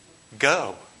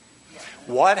go.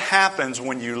 What happens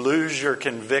when you lose your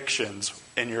convictions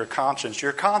in your conscience?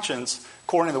 Your conscience,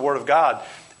 according to the Word of God,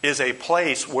 is a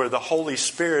place where the Holy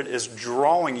Spirit is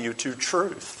drawing you to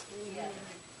truth.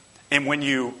 And when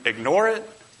you ignore it,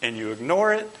 and you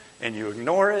ignore it, and you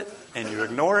ignore it, and you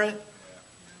ignore it,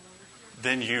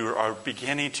 then you are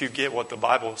beginning to get what the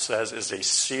Bible says is a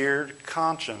seared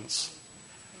conscience.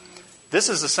 This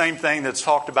is the same thing that's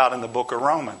talked about in the book of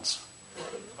Romans.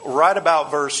 Right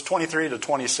about verse 23 to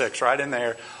 26, right in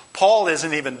there. Paul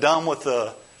isn't even done with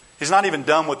he's not even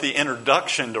done with the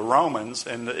introduction to Romans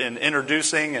and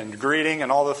introducing and greeting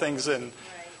and all the things in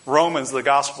Romans, the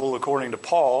gospel according to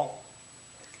Paul.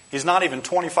 He's not even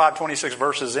 25, 26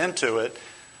 verses into it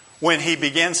when he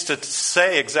begins to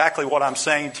say exactly what I'm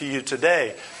saying to you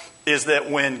today, is that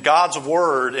when God's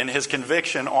Word and His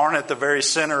conviction aren't at the very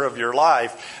center of your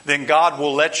life, then God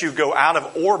will let you go out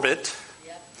of orbit.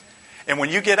 And when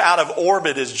you get out of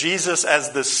orbit as Jesus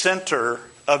as the center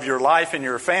of your life and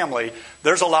your family,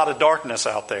 there's a lot of darkness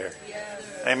out there. Yes.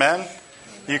 Amen?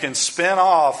 You can spin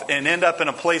off and end up in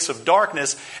a place of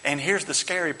darkness. And here's the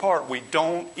scary part. We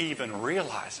don't even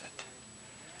realize it.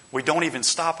 We don't even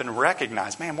stop and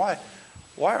recognize, man, why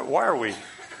are we?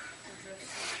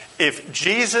 If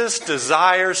Jesus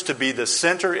desires to be the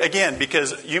center, again,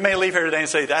 because you may leave here today and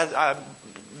say,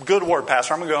 good word,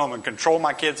 Pastor, I'm going to go home and control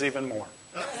my kids even more.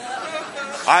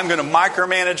 I'm going to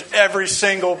micromanage every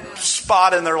single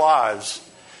spot in their lives.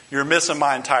 You're missing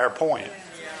my entire point.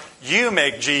 You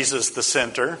make Jesus the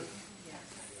center.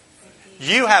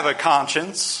 You have a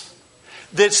conscience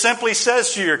that simply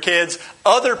says to your kids,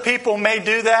 other people may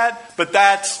do that, but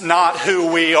that's not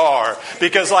who we are.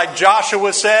 Because like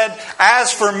Joshua said,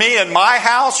 as for me and my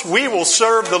house, we will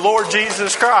serve the Lord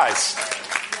Jesus Christ.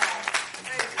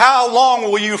 How long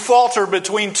will you falter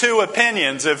between two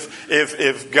opinions?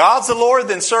 If God's the Lord,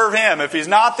 then serve Him. If He's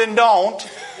not, then don't.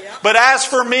 But as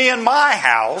for me and my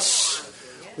house,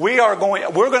 we're going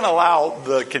to allow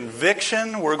the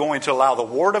conviction, we're going to allow the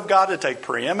Word of God to take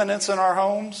preeminence in our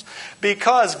homes,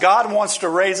 because God wants to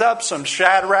raise up some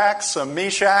Shadrachs, some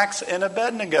Meshachs, and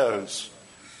Abednegos.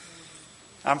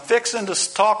 I'm fixing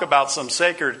to talk about some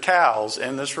sacred cows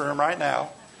in this room right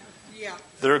now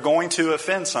that are going to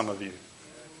offend some of you.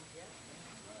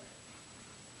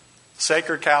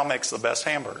 Sacred cow makes the best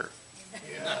hamburger.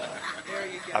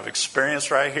 I've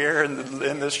experienced right here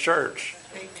in this church.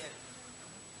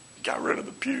 Got rid of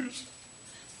the pews.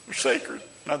 They're sacred.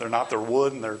 No, they're not. They're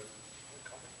wood and they're...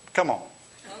 Come on.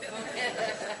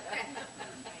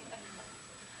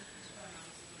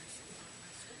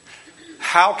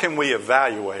 How can we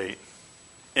evaluate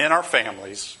in our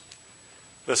families?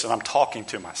 Listen, I'm talking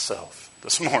to myself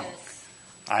this morning.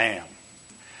 I am.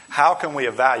 How can we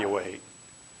evaluate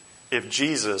if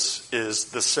Jesus is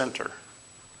the center?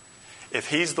 If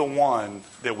He's the one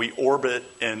that we orbit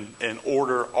and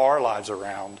order our lives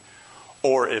around,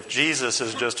 or if Jesus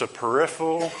is just a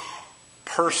peripheral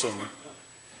person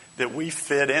that we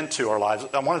fit into our lives.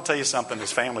 I want to tell you something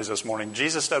as families this morning.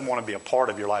 Jesus doesn't want to be a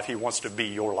part of your life. He wants to be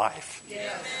your life.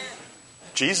 Yes.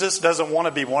 Jesus doesn't want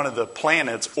to be one of the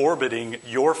planets orbiting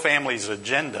your family's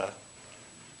agenda.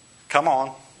 Come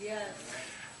on. Yes.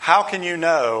 How can you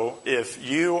know if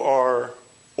you are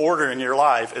ordering your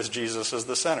life as Jesus is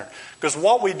the center? Because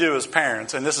what we do as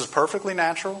parents, and this is perfectly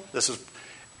natural, this is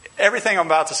everything I'm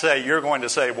about to say, you're going to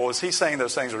say, well, is he saying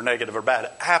those things are negative or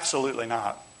bad? Absolutely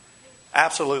not.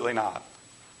 Absolutely not.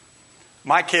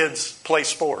 My kids play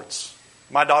sports.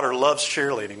 My daughter loves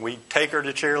cheerleading. We take her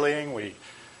to cheerleading. We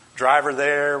drive her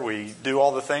there. We do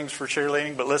all the things for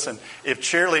cheerleading. But listen, if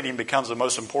cheerleading becomes the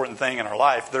most important thing in our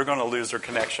life, they're going to lose their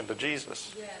connection to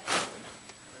Jesus. Yes.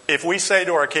 If we say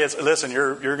to our kids, listen,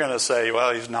 you're going to say,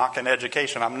 well, he's knocking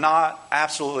education. I'm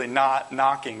absolutely not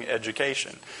knocking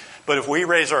education. But if we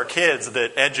raise our kids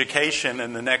that education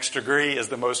and the next degree is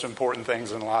the most important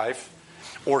things in life,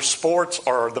 or sports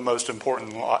are the most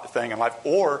important thing in life,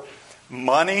 or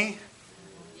money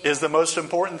is the most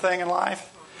important thing in life,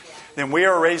 then we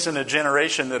are raising a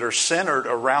generation that are centered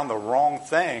around the wrong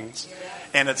things.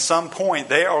 And at some point,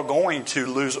 they are going to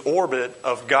lose orbit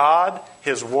of God,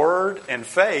 His Word, and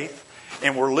faith.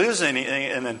 And we're losing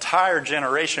an entire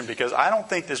generation because I don't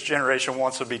think this generation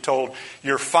wants to be told,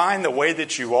 you're fine the way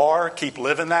that you are, keep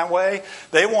living that way.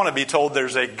 They want to be told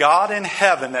there's a God in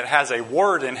heaven that has a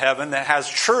Word in heaven that has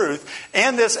truth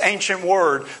in this ancient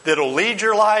Word that'll lead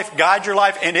your life, guide your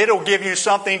life, and it'll give you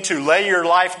something to lay your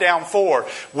life down for.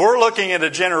 We're looking at a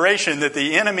generation that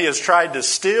the enemy has tried to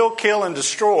steal, kill, and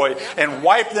destroy and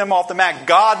wipe them off the map.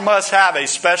 God must have a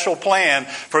special plan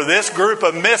for this group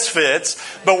of misfits,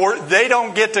 but they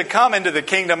don't get to come into the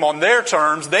kingdom on their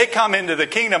terms. They come into the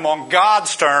kingdom on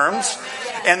God's terms.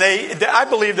 And I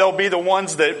believe they'll be the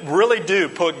ones that really do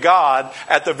put God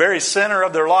at the very center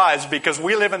of their lives, because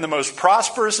we live in the most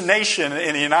prosperous nation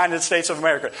in the United States of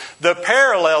America. The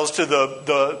parallels to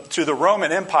the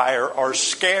Roman Empire are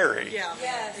scary. Yeah,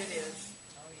 yes, it is.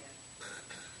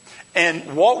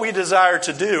 And what we desire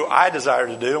to do, I desire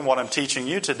to do, and what I'm teaching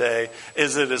you today,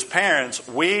 is that as parents,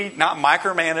 we not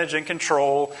micromanage and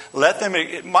control.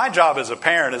 My job as a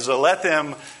parent is to let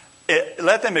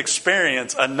them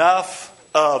experience enough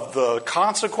of the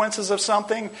consequences of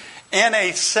something in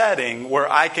a setting where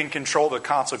I can control the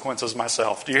consequences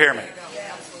myself. Do you hear me?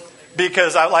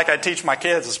 Because I teach my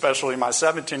kids, especially my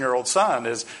 17-year-old son,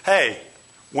 is, hey,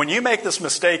 when you make this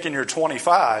mistake and you're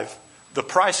 25, the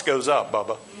price goes up,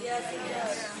 Bubba.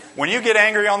 When you get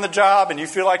angry on the job and you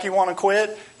feel like you want to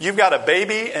quit, you've got a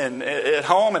baby and at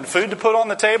home and food to put on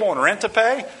the table and rent to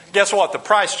pay, guess what? The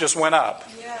price just went up.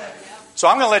 So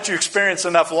I'm going to let you experience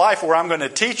enough life where I'm going to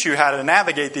teach you how to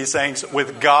navigate these things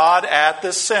with God at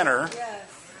the center.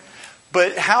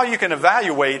 But how you can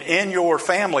evaluate in your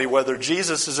family whether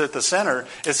Jesus is at the center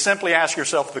is simply ask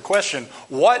yourself the question,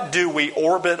 what do we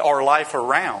orbit our life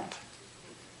around?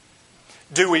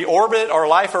 Do we orbit our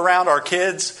life around our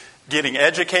kids getting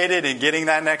educated and getting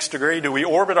that next degree? Do we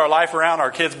orbit our life around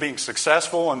our kids being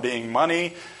successful and being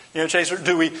money chaser?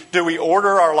 Do we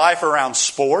order our life around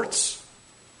sports?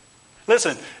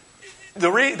 Listen, the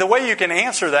way you can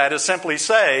answer that is simply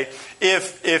say,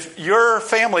 if your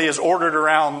family is ordered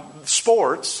around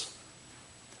sports,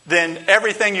 then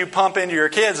everything you pump into your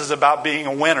kids is about being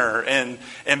a winner and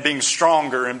being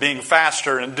stronger and being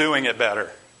faster and doing it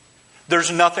better.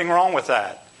 There's nothing wrong with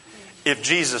that if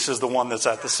Jesus is the one that's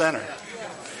at the center.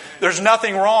 There's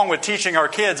nothing wrong with teaching our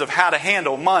kids of how to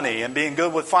handle money and being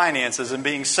good with finances and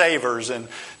being savers and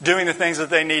doing the things that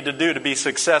they need to do to be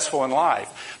successful in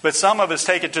life. But some of us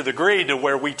take it to the degree to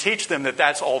where we teach them that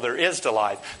that's all there is to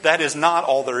life. That is not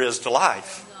all there is to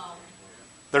life.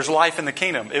 There's life in the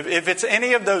kingdom. If it's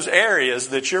any of those areas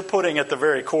that you're putting at the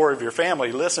very core of your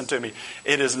family, listen to me,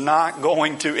 it is not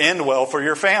going to end well for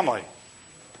your family.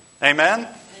 Amen?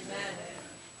 Amen.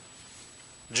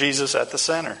 Jesus at the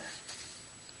center.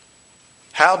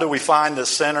 How do we find the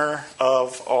center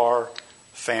of our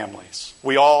families?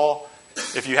 We all,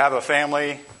 if you have a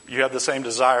family, you have the same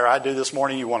desire I do this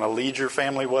morning. You want to lead your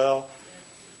family well.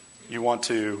 You want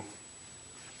to,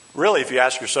 really, if you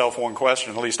ask yourself one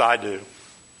question, at least I do.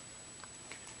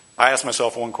 I ask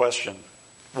myself one question.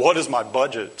 What is my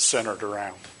budget centered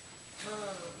around?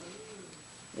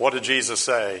 What did Jesus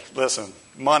say? Listen,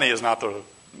 money's not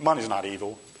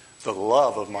evil. The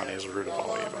love of money is the root of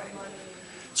all evil.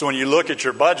 So when you look at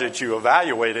your budget, you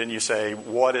evaluate it and you say,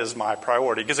 what is my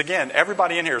priority? Because again,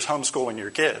 everybody in here is homeschooling your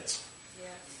kids.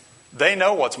 They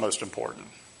know what's most important.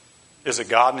 Is it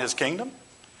God and His kingdom?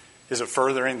 Is it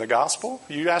furthering the gospel?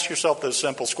 You ask yourself those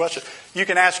simple questions. You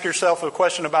can ask yourself a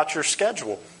question about your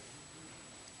schedule.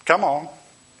 Come on.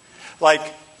 Like,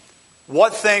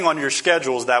 what thing on your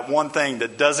schedule is that one thing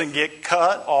that doesn't get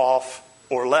cut off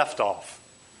or left off?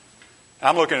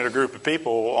 I'm looking at a group of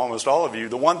people, almost all of you,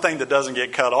 the one thing that doesn't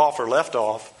get cut off or left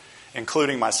off,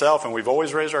 including myself, and we've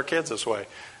always raised our kids this way,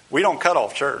 we don't cut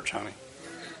off church, honey.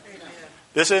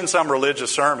 This isn't some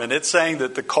religious sermon. It's saying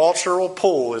that the cultural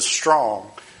pull is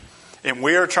strong, and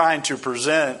we are trying to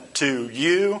present to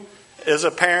you as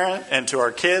a parent and to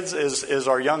our kids as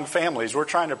our young families, we're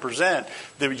trying to present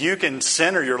that you can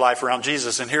center your life around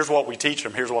Jesus. And here's what we teach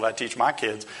them. Here's what I teach my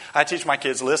kids. I teach my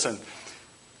kids, listen,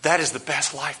 that is the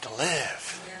best life to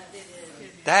live.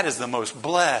 That is the most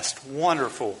blessed,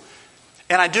 wonderful.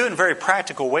 And I do it in very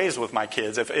practical ways with my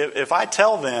kids. If I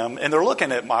tell them, and they're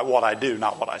looking at what I do,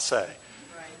 not what I say.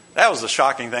 That was the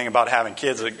shocking thing about having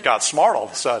kids that got smart all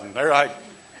of a sudden. They're like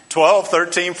 12,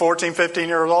 13, 14, 15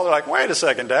 years old. They're like, wait a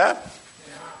second, Dad.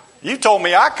 You told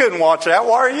me I couldn't watch that.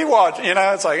 Why are you watching?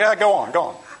 It's like, yeah, go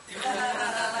on.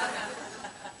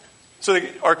 So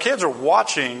our kids are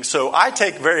watching. So I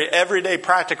take very everyday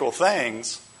practical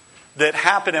things that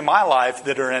happen in my life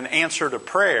that are an answer to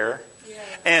prayer.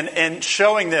 And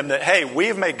showing them that, hey,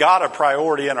 we've made God a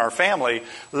priority in our family.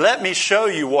 Let me show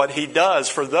you what He does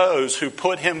for those who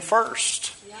put Him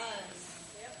first.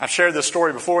 I've shared this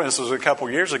story before, and this was a couple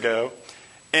years ago.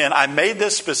 And I made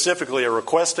this specifically a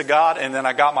request to God, and then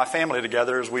I got my family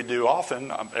together, as we do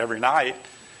often, every night.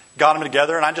 Got them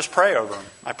together, and I just pray over them.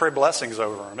 I pray blessings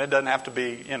over them. It doesn't have to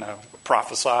be,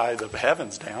 prophesy the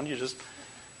heavens down. You just,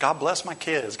 God bless my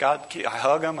kids. I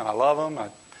hug them, and I love them. I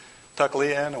tuck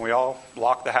Leah in, and we all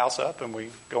lock the house up, and we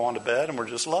go on to bed, and we're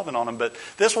just loving on them. But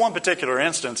this one particular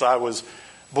instance, I was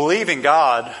believing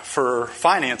God for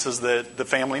finances that the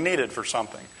family needed for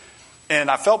something. And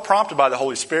I felt prompted by the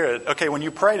Holy Spirit, okay, when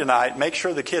you pray tonight, make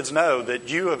sure the kids know that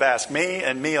you have asked me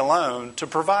and me alone to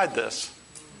provide this.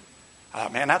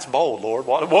 Man, that's bold, Lord.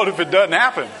 What if it doesn't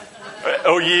happen?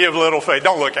 Oh, ye of little faith.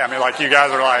 Don't look at me like you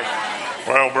guys are like,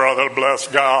 well, brother, bless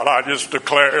God. I just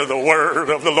declare the word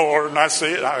of the Lord and I see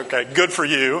it. Okay, good for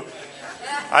you.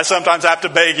 I sometimes have to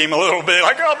beg Him a little bit,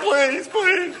 like, oh,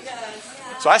 please.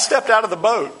 So I stepped out of the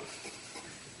boat.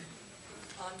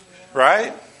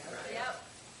 Right?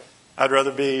 I'd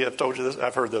rather be, I've told you this,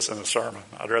 I've heard this in a sermon.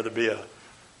 I'd rather be a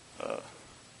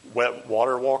wet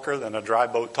water walker than a dry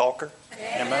boat talker.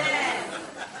 Amen.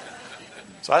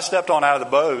 So I stepped on out of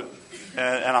the boat,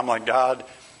 and I'm like, God,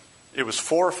 it was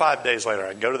 4 or 5 days later.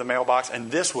 I'd go to the mailbox, and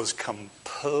this was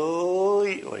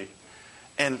completely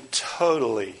and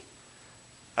totally,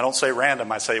 I don't say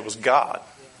random, I say it was God.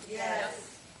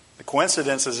 Yes. The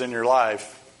coincidences in your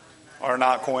life are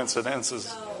not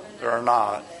coincidences. They are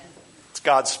not. It's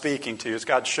God speaking to you. It's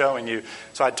God showing you.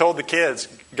 So I told the kids,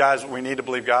 guys, we need to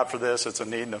believe God for this. It's a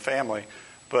need in the family.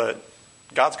 But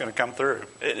God's going to come through.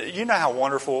 You know how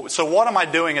wonderful. So what am I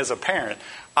doing as a parent?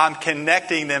 I'm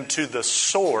connecting them to the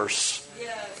source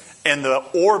and the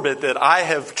orbit that I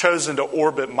have chosen to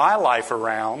orbit my life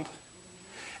around,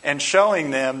 and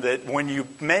showing them that when you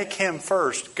make Him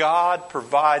first, God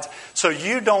provides. So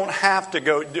you don't have to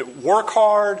go work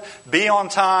hard, be on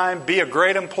time, be a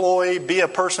great employee, be a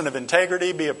person of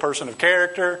integrity, be a person of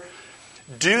character.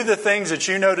 Do the things that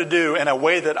you know to do in a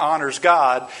way that honors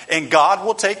God, and God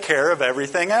will take care of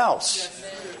everything else.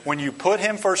 When you put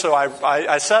Him first. So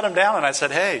I sat them down and I said,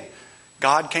 hey,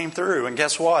 God came through. And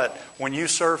guess what? When you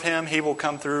serve Him, He will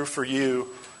come through for you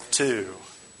too.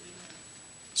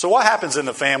 So what happens in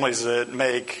the families that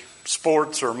make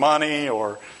sports or money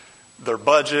or their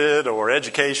budget or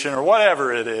education or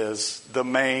whatever it is the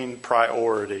main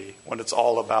priority, when it's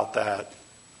all about that,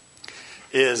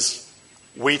 is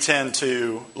we tend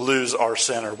to lose our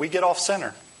center. We get off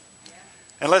center.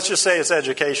 And let's just say it's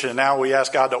education. Now we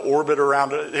ask God to orbit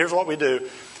around it. Here's what we do.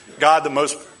 God, the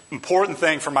most important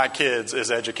thing for my kids is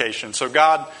education. So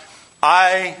God,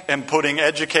 I am putting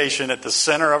education at the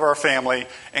center of our family.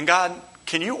 And God,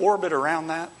 can you orbit around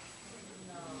that?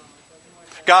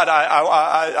 God,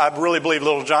 I really believe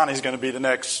little Johnny's going to be the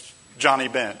next Johnny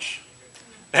Bench.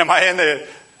 Am I in the...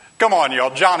 Come on,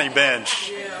 y'all. Johnny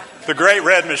Bench. The great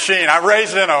red machine. I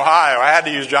raised in Ohio. I had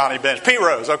to use Johnny Bench. Pete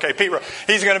Rose. Okay, Pete Rose.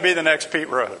 He's going to be the next Pete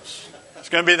Rose. He's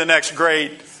going to be the next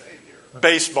great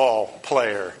baseball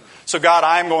player. So God,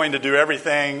 I'm going to do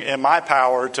everything in my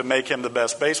power to make him the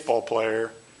best baseball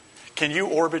player. Can you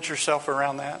orbit yourself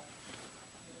around that?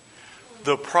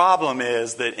 The problem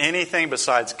is that anything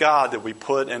besides God that we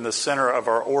put in the center of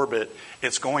our orbit,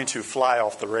 it's going to fly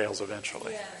off the rails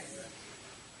eventually.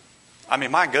 I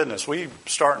mean, my goodness, we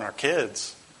starting our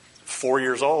kids 4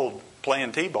 years old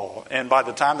playing t-ball. And by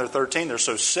the time they're 13, they're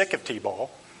so sick of t-ball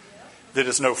that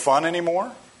it's no fun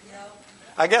anymore.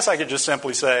 I guess I could just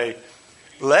simply say,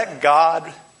 let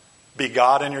God be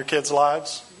God in your kids'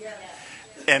 lives.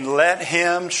 and let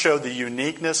Him show the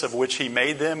uniqueness of which He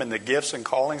made them and the gifts and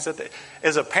callings that they...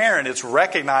 As a parent, it's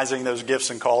recognizing those gifts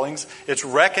and callings. It's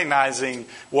recognizing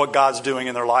what God's doing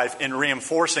in their life and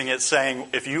reinforcing it, saying,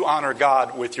 if you honor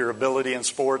God with your ability in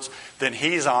sports, then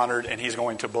He's honored and He's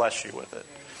going to bless you with it.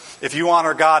 If you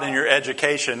honor God in your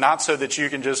education, not so that you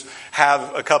can just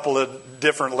have a couple of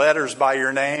different letters by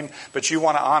your name, but you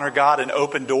want to honor God and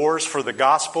open doors for the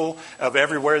gospel of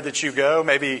everywhere that you go.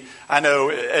 Maybe, I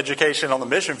know education on the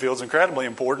mission field is incredibly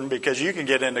important because you can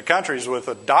get into countries with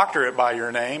a doctorate by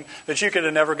your name that you could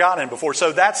have never gotten in before.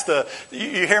 So that's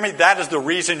you hear me? That is the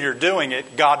reason you're doing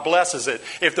it. God blesses it.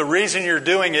 If the reason you're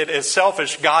doing it is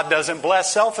selfish, God doesn't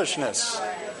bless selfishness.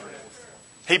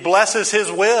 He blesses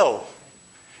His will.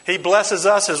 He blesses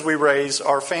us as we raise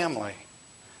our family.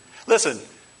 Listen,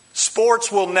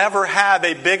 sports will never have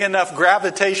a big enough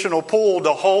gravitational pull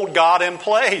to hold God in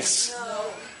place. No.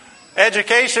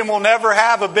 Education will never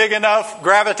have a big enough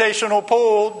gravitational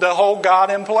pull to hold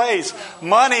God in place.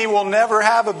 Money will never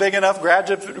have a big enough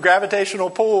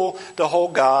gravitational pull to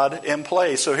hold God in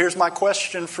place. So here's my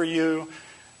question for you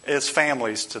as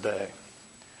families today.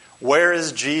 Where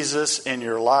is Jesus in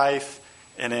your life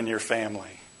and in your family?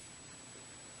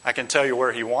 I can tell you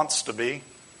where He wants to be.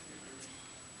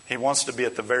 He wants to be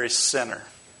at the very center.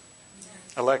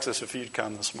 Alexis, if you'd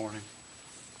come this morning.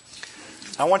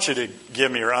 I want you to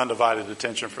give me your undivided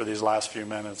attention for these last few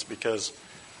minutes because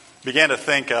I began to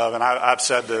think of, and I've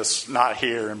said this not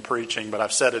here in preaching, but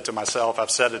I've said it to myself, I've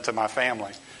said it to my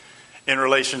family, in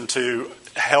relation to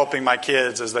helping my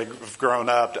kids as they've grown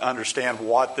up to understand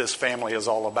what this family is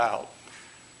all about.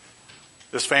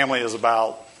 This family is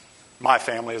about... My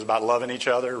family is about loving each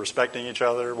other, respecting each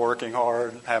other, working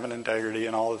hard, having integrity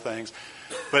and all the things.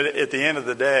 But at the end of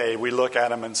the day, we look at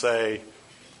them and say,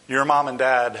 your mom and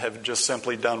dad have just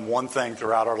simply done one thing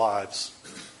throughout our lives,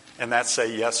 and that's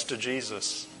say yes to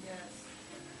Jesus. Yes.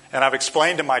 And I've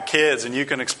explained to my kids, and you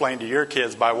can explain to your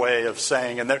kids by way of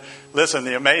saying, and listen,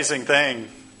 the amazing thing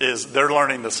is they're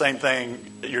learning the same thing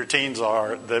your teens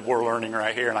are that we're learning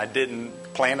right here, and I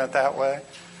didn't plan it that way.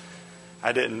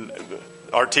 I didn't...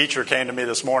 Our teacher came to me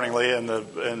this morning, Leah,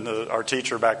 and our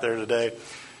teacher back there today.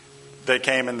 They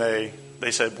came and they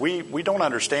said, we don't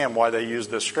understand why they use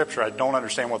this scripture. I don't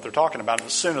understand what they're talking about. And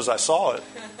as soon as I saw it,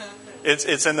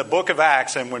 it's in the book of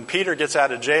Acts. And when Peter gets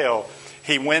out of jail,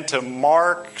 he went to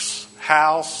Mark's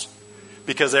house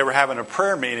because they were having a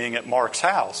prayer meeting at Mark's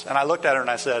house. And I looked at her and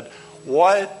I said,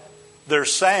 what they're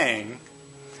saying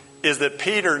is that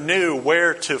Peter knew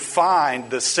where to find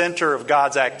the center of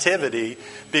God's activity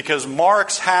because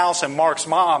Mark's house and Mark's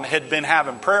mom had been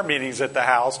having prayer meetings at the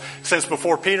house since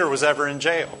before Peter was ever in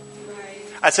jail.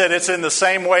 Right. I said it's in the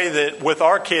same way that with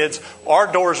our kids,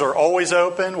 our doors are always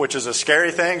open, which is a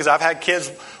scary thing because I've had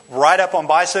kids ride up on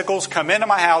bicycles, come into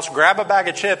my house, grab a bag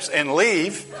of chips, and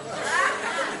leave.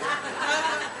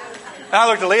 And I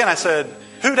looked at Leah and I said,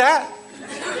 who dat?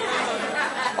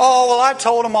 Oh, well, I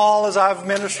told them all as I've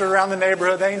ministered around the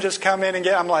neighborhood, they can just come in and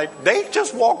get... I'm like, they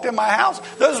just walked in my house.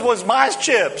 Those was my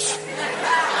chips.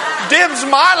 Dibs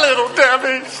my little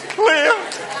Debbie's.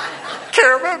 Leah,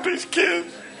 care about these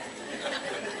kids.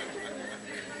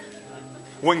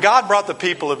 When God brought the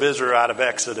people of Israel out of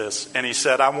Exodus and He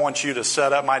said, I want you to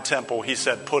set up my temple, He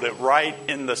said, put it right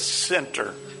in the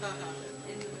center.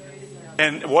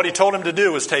 And what He told him to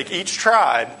do was take each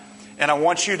tribe and I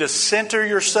want you to center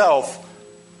yourself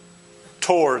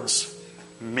towards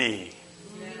me.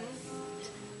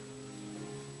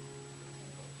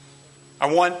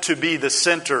 I want to be the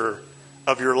center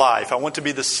of your life. I want to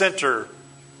be the center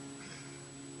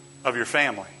of your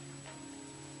family.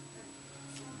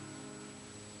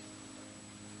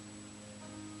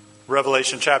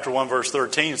 Revelation chapter 1 verse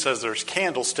 13 says there's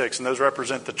candlesticks and those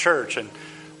represent the church. And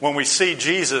when we see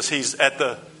Jesus, He's at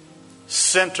the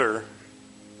center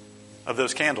of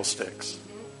those candlesticks.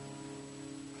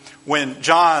 When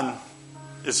John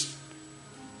is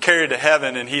carried to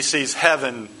heaven and he sees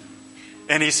heaven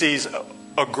and he sees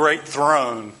a great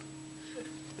throne,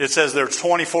 it says there are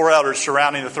 24 elders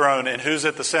surrounding the throne, and who's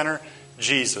at the center?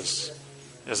 Jesus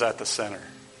is at the center.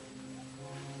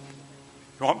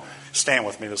 Stand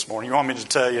with me this morning. You want me to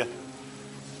tell you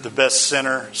the best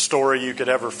center story you could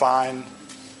ever find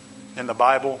in the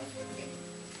Bible?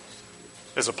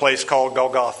 Is a place called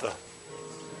Golgotha.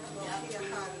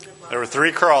 There were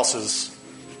 3 crosses.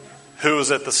 Who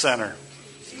was at the center?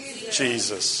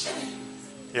 Jesus.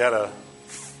 You had a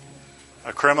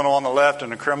criminal on the left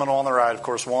and a criminal on the right. Of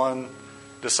course, one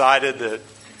decided that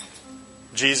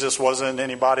Jesus wasn't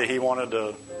anybody he wanted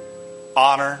to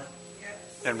honor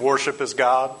and worship as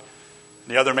God.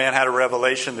 The other man had a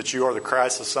revelation that you are the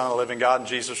Christ, the Son of the living God. And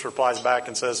Jesus replies back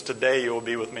and says, today you will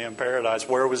be with me in paradise.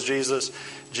 Where was Jesus?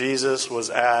 Jesus was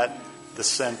at the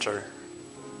center.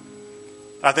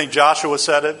 I think Joshua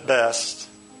said it best.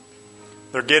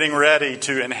 They're getting ready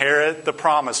to inherit the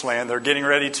promised land. They're getting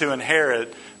ready to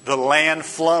inherit the land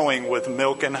flowing with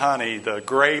milk and honey, the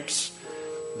grapes,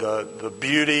 the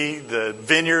beauty, the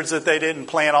vineyards that they didn't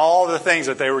plant, all the things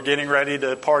that they were getting ready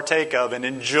to partake of and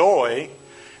enjoy.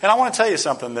 And I want to tell you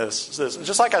something, this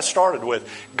just like I started with,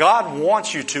 God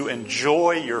wants you to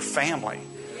enjoy your family.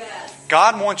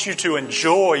 God wants you to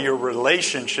enjoy your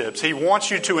relationships. He wants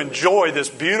you to enjoy this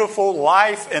beautiful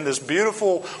life and this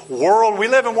beautiful world. We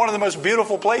live in one of the most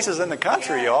beautiful places in the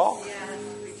country, y'all. Yeah,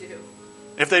 we do.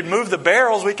 If they'd move the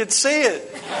barrels, we could see it.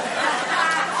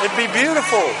 It'd be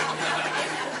beautiful.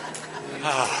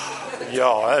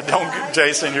 Y'all,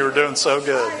 Jason, you were doing so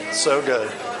good. So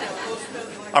good.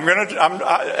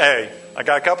 Hey, I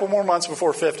got a couple more months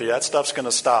before 50. That stuff's going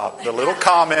to stop. The little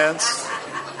comments.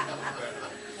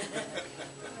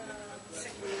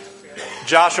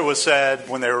 Joshua said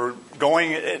when they were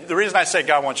going, the reason I say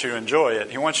God wants you to enjoy it,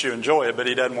 He wants you to enjoy it, but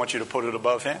He doesn't want you to put it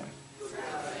above Him.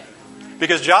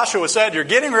 Because Joshua said, you're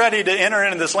getting ready to enter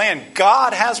into this land.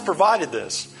 God has provided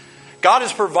this. God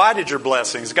has provided your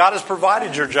blessings. God has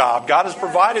provided your job. God has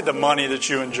provided the money that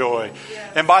you enjoy.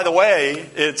 And by the way,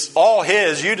 it's all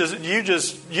His. You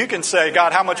can say,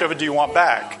 God, how much of it do you want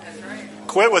back?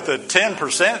 Quit with the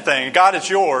 10% thing. God, it's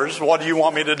yours. What do you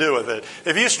want me to do with it?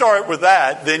 If you start with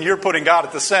that, then you're putting God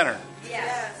at the center.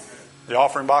 Yes. The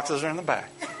offering boxes are in the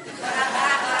back.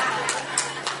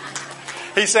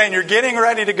 He's saying you're getting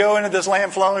ready to go into this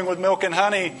land flowing with milk and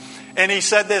honey. And He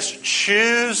said this,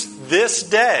 choose this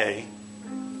day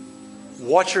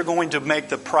what you're going to make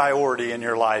the priority in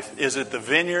your life. Is it the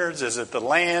vineyards? Is it the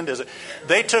land?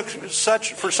 They took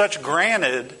for such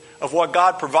granted of what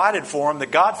God provided for them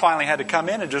that God finally had to come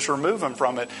in and just remove them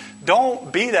from it.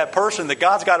 Don't be that person that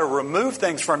God's got to remove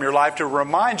things from your life to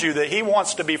remind you that He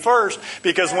wants to be first.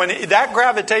 Because when that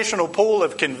gravitational pull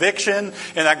of conviction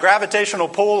and that gravitational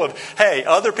pull of, hey,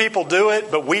 other people do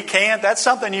it, but we can't, that's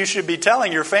something you should be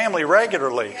telling your family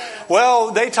regularly.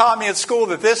 Well, they taught me at school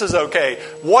that this is okay.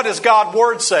 What does God's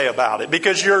Word say about it?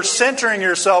 Because you're centering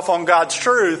yourself on God's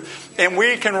truth, and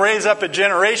we can raise up a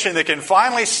generation that can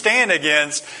finally stand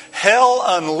against hell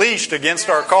unleashed against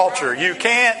our culture. You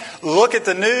can't look at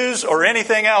the news or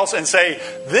anything else and say,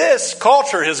 this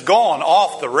culture has gone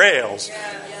off the rails.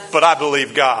 But I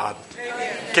believe God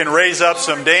can raise up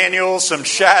some Daniels, some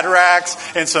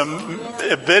Shadrachs, and some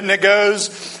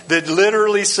Abednegos that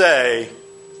literally say,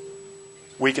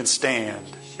 we can stand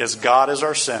as God is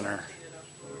our center.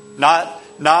 Not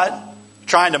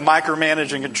trying to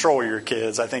micromanage and control your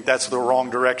kids. I think that's the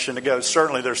wrong direction to go.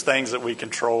 Certainly there's things that we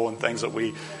control and things that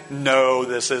we know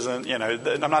this isn't,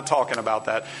 I'm not talking about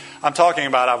that. I'm talking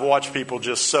about I've watched people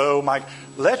just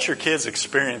let your kids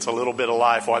experience a little bit of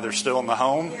life while they're still in the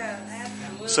home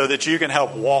so that you can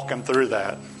help walk them through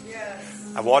that.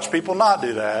 I've watched people not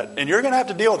do that, and you're going to have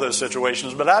to deal with those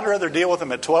situations, but I'd rather deal with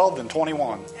them at 12 than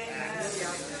 21.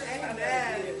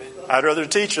 I'd rather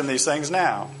teach them these things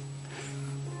now.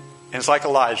 And it's like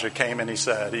Elijah came and he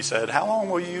said, how long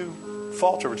will you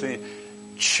falter between?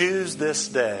 Choose this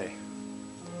day.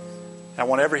 I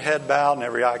want every head bowed and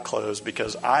every eye closed,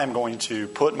 because I am going to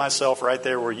put myself right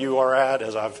there where you are at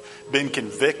as I've been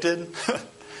convicted,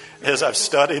 as I've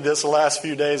studied this the last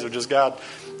few days of just God.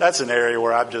 That's an area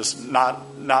where I've just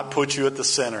not put you at the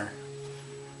center.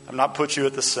 I've not put you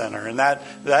at the center. And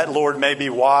that Lord, may be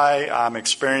why I'm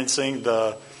experiencing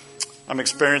the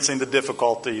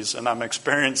difficulties, and I'm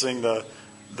experiencing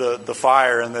the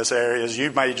fire in this area. As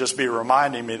you may just be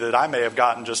reminding me that I may have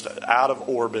gotten just out of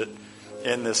orbit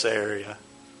in this area.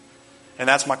 And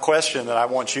that's my question that I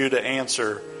want you to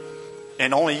answer.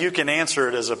 And only you can answer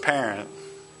it as a parent.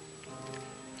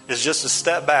 Is just to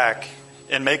step back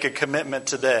and make a commitment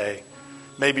today.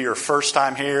 Maybe your first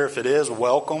time here. If it is,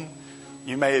 welcome.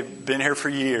 You may have been here for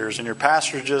years, and your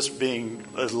pastor just being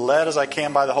as led as I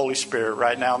can by the Holy Spirit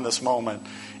right now in this moment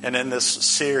and in this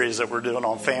series that we're doing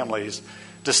on families,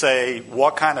 to say,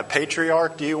 what kind of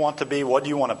patriarch do you want to be? What do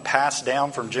you want to pass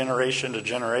down from generation to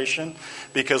generation?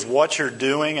 Because what you're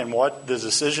doing and what the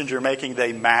decisions you're making,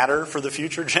 they matter for the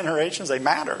future generations. They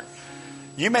matter.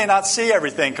 You may not see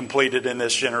everything completed in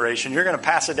this generation. You're going to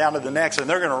pass it down to the next, and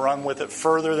they're going to run with it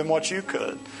further than what you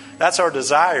could. That's our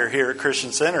desire here at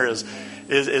Christian Center,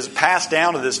 is passed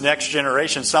down to this next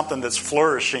generation something that's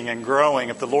flourishing and growing,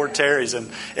 if the Lord tarries,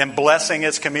 and blessing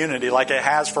its community like it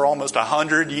has for almost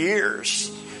 100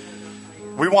 years.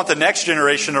 We want the next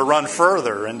generation to run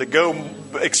further and to go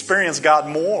experience God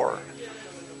more.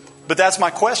 But that's my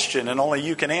question, and only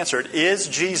you can answer it. Is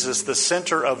Jesus the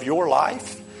center of your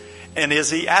life? And is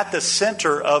he at the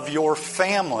center of your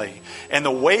family? And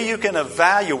the way you can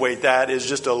evaluate that is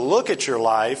just to look at your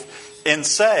life and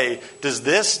say, does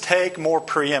this take more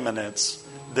preeminence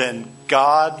than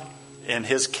God and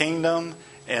his kingdom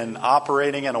and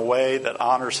operating in a way that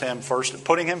honors him first,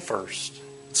 putting him first?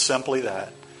 It's simply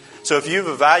that. So if you've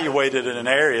evaluated in an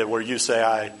area where you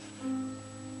say,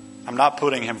 I'm not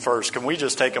putting him first, can we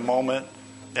just take a moment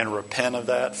and repent of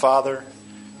that? Father,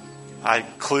 I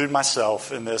include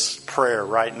myself in this prayer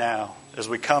right now as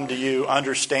we come to you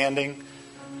understanding,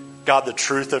 God, the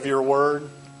truth of your word,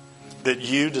 that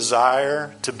you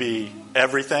desire to be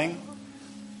everything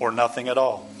or nothing at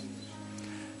all.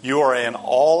 You are an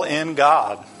all-in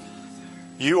God.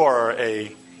 You are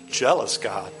a jealous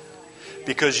God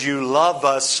because you love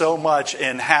us so much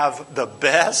and have the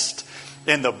best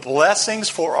and the blessings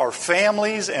for our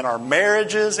families and our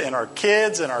marriages and our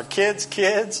kids and our kids'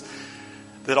 kids,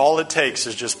 that all it takes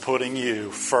is just putting you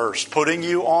first, putting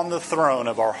you on the throne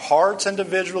of our hearts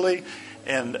individually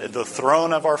and the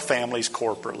throne of our families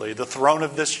corporately, the throne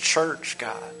of this church,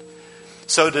 God.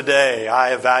 So today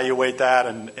I evaluate that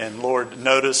and Lord,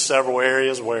 notice several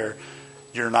areas where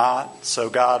you're not.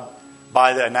 So God,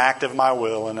 by an act of my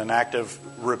will and an act of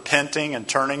repenting and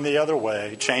turning the other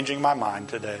way, changing my mind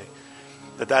today,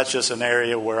 that's just an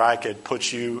area where I could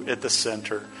put you at the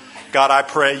center. God, I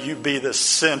pray you be the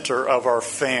center of our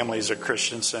families at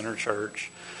Christian Center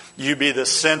Church. You be the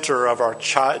center of our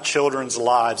children's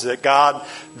lives. That, God,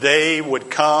 they would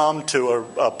come to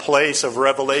a place of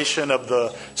revelation of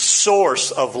the source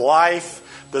of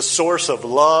life, the source of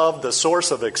love, the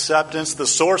source of acceptance, the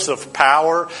source of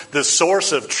power, the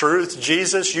source of truth.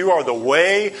 Jesus, you are the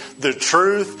way, the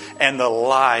truth, and the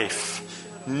life.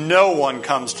 No one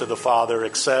comes to the Father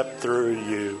except through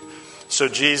you. So,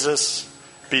 Jesus,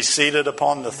 be seated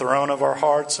upon the throne of our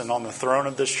hearts and on the throne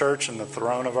of this church and the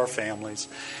throne of our families.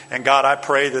 And God, I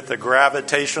pray that the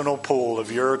gravitational pull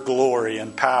of your glory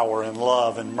and power and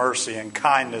love and mercy and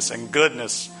kindness and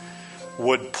goodness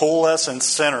would pull us and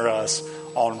center us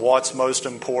on what's most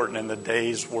important in the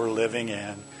days we're living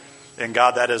in. And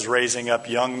God, that is raising up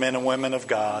young men and women of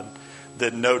God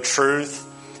that know truth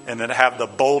and that have the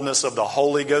boldness of the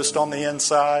Holy Ghost on the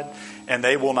inside. And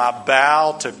they will not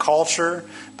bow to culture.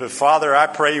 But Father, I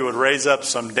pray you would raise up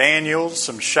some Daniels,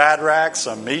 some Shadrachs,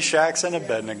 some Meshachs, and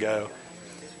Abednego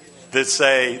that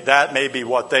say that may be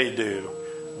what they do.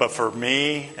 But for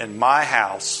me and my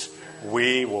house,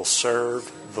 we will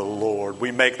serve the Lord. We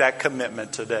make that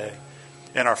commitment today.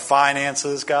 In our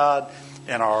finances, God,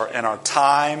 in our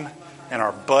time, in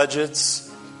our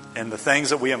budgets, and the things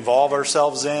that we involve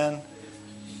ourselves in.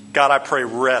 God, I pray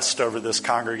rest over this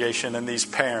congregation and these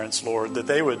parents, Lord, that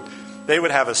they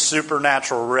would have a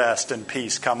supernatural rest and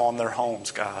peace come on their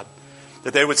homes, God.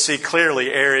 That they would see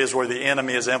clearly areas where the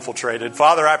enemy is infiltrated.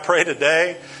 Father, I pray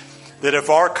today that if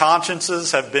our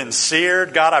consciences have been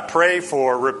seared, God, I pray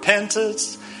for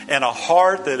repentance and a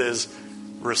heart that is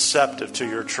receptive to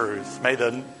your truth. May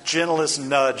the gentlest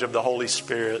nudge of the Holy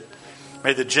Spirit,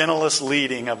 may the gentlest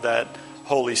leading of that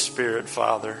Holy Spirit,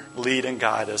 Father, lead and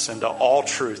guide us into all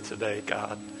truth today,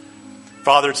 God.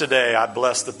 Father, today I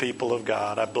bless the people of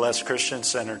God. I bless Christian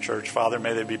Center Church. Father,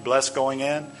 may they be blessed going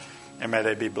in and may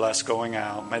they be blessed going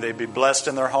out. May they be blessed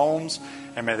in their homes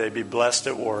and may they be blessed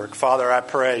at work. Father, I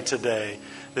pray today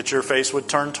that your face would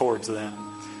turn towards them.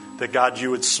 That, God,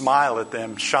 you would smile at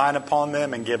them, shine upon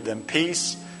them, and give them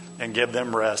peace and give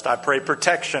them rest. I pray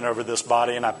protection over this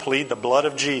body, and I plead the blood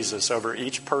of Jesus over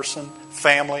each person,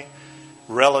 family,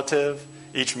 relative,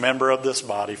 each member of this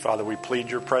body. Father, we plead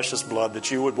your precious blood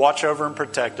that you would watch over and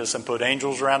protect us and put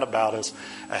angels round about us,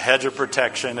 a hedge of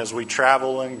protection as we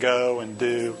travel and go and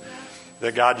do,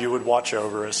 that, God, you would watch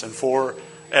over us. And for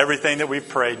everything that we've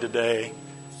prayed today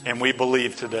and we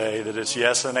believe today that it's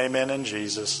yes and amen in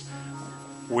Jesus,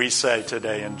 we say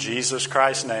today in Jesus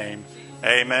Christ's name,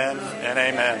 amen and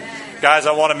amen. Guys,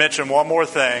 I want to mention one more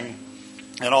thing.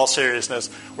 In all seriousness,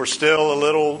 we're still a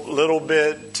little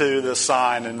bit to the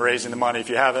sign and raising the money. If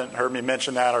you haven't heard me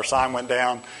mention that, our sign went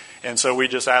down. And so we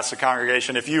just asked the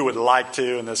congregation, if you would like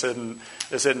to, and this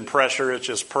isn't pressure, it's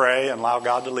just pray and allow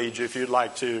God to lead you. If you'd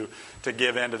like to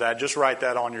give into that, just write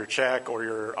that on your check or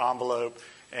your envelope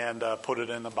and put it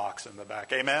in the box in the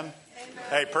back. Amen? Amen.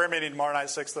 Hey, prayer meeting tomorrow night,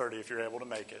 6:30, if you're able to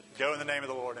make it. Go in the name of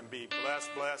the Lord and be blessed,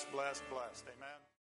 blessed, blessed, blessed. Amen.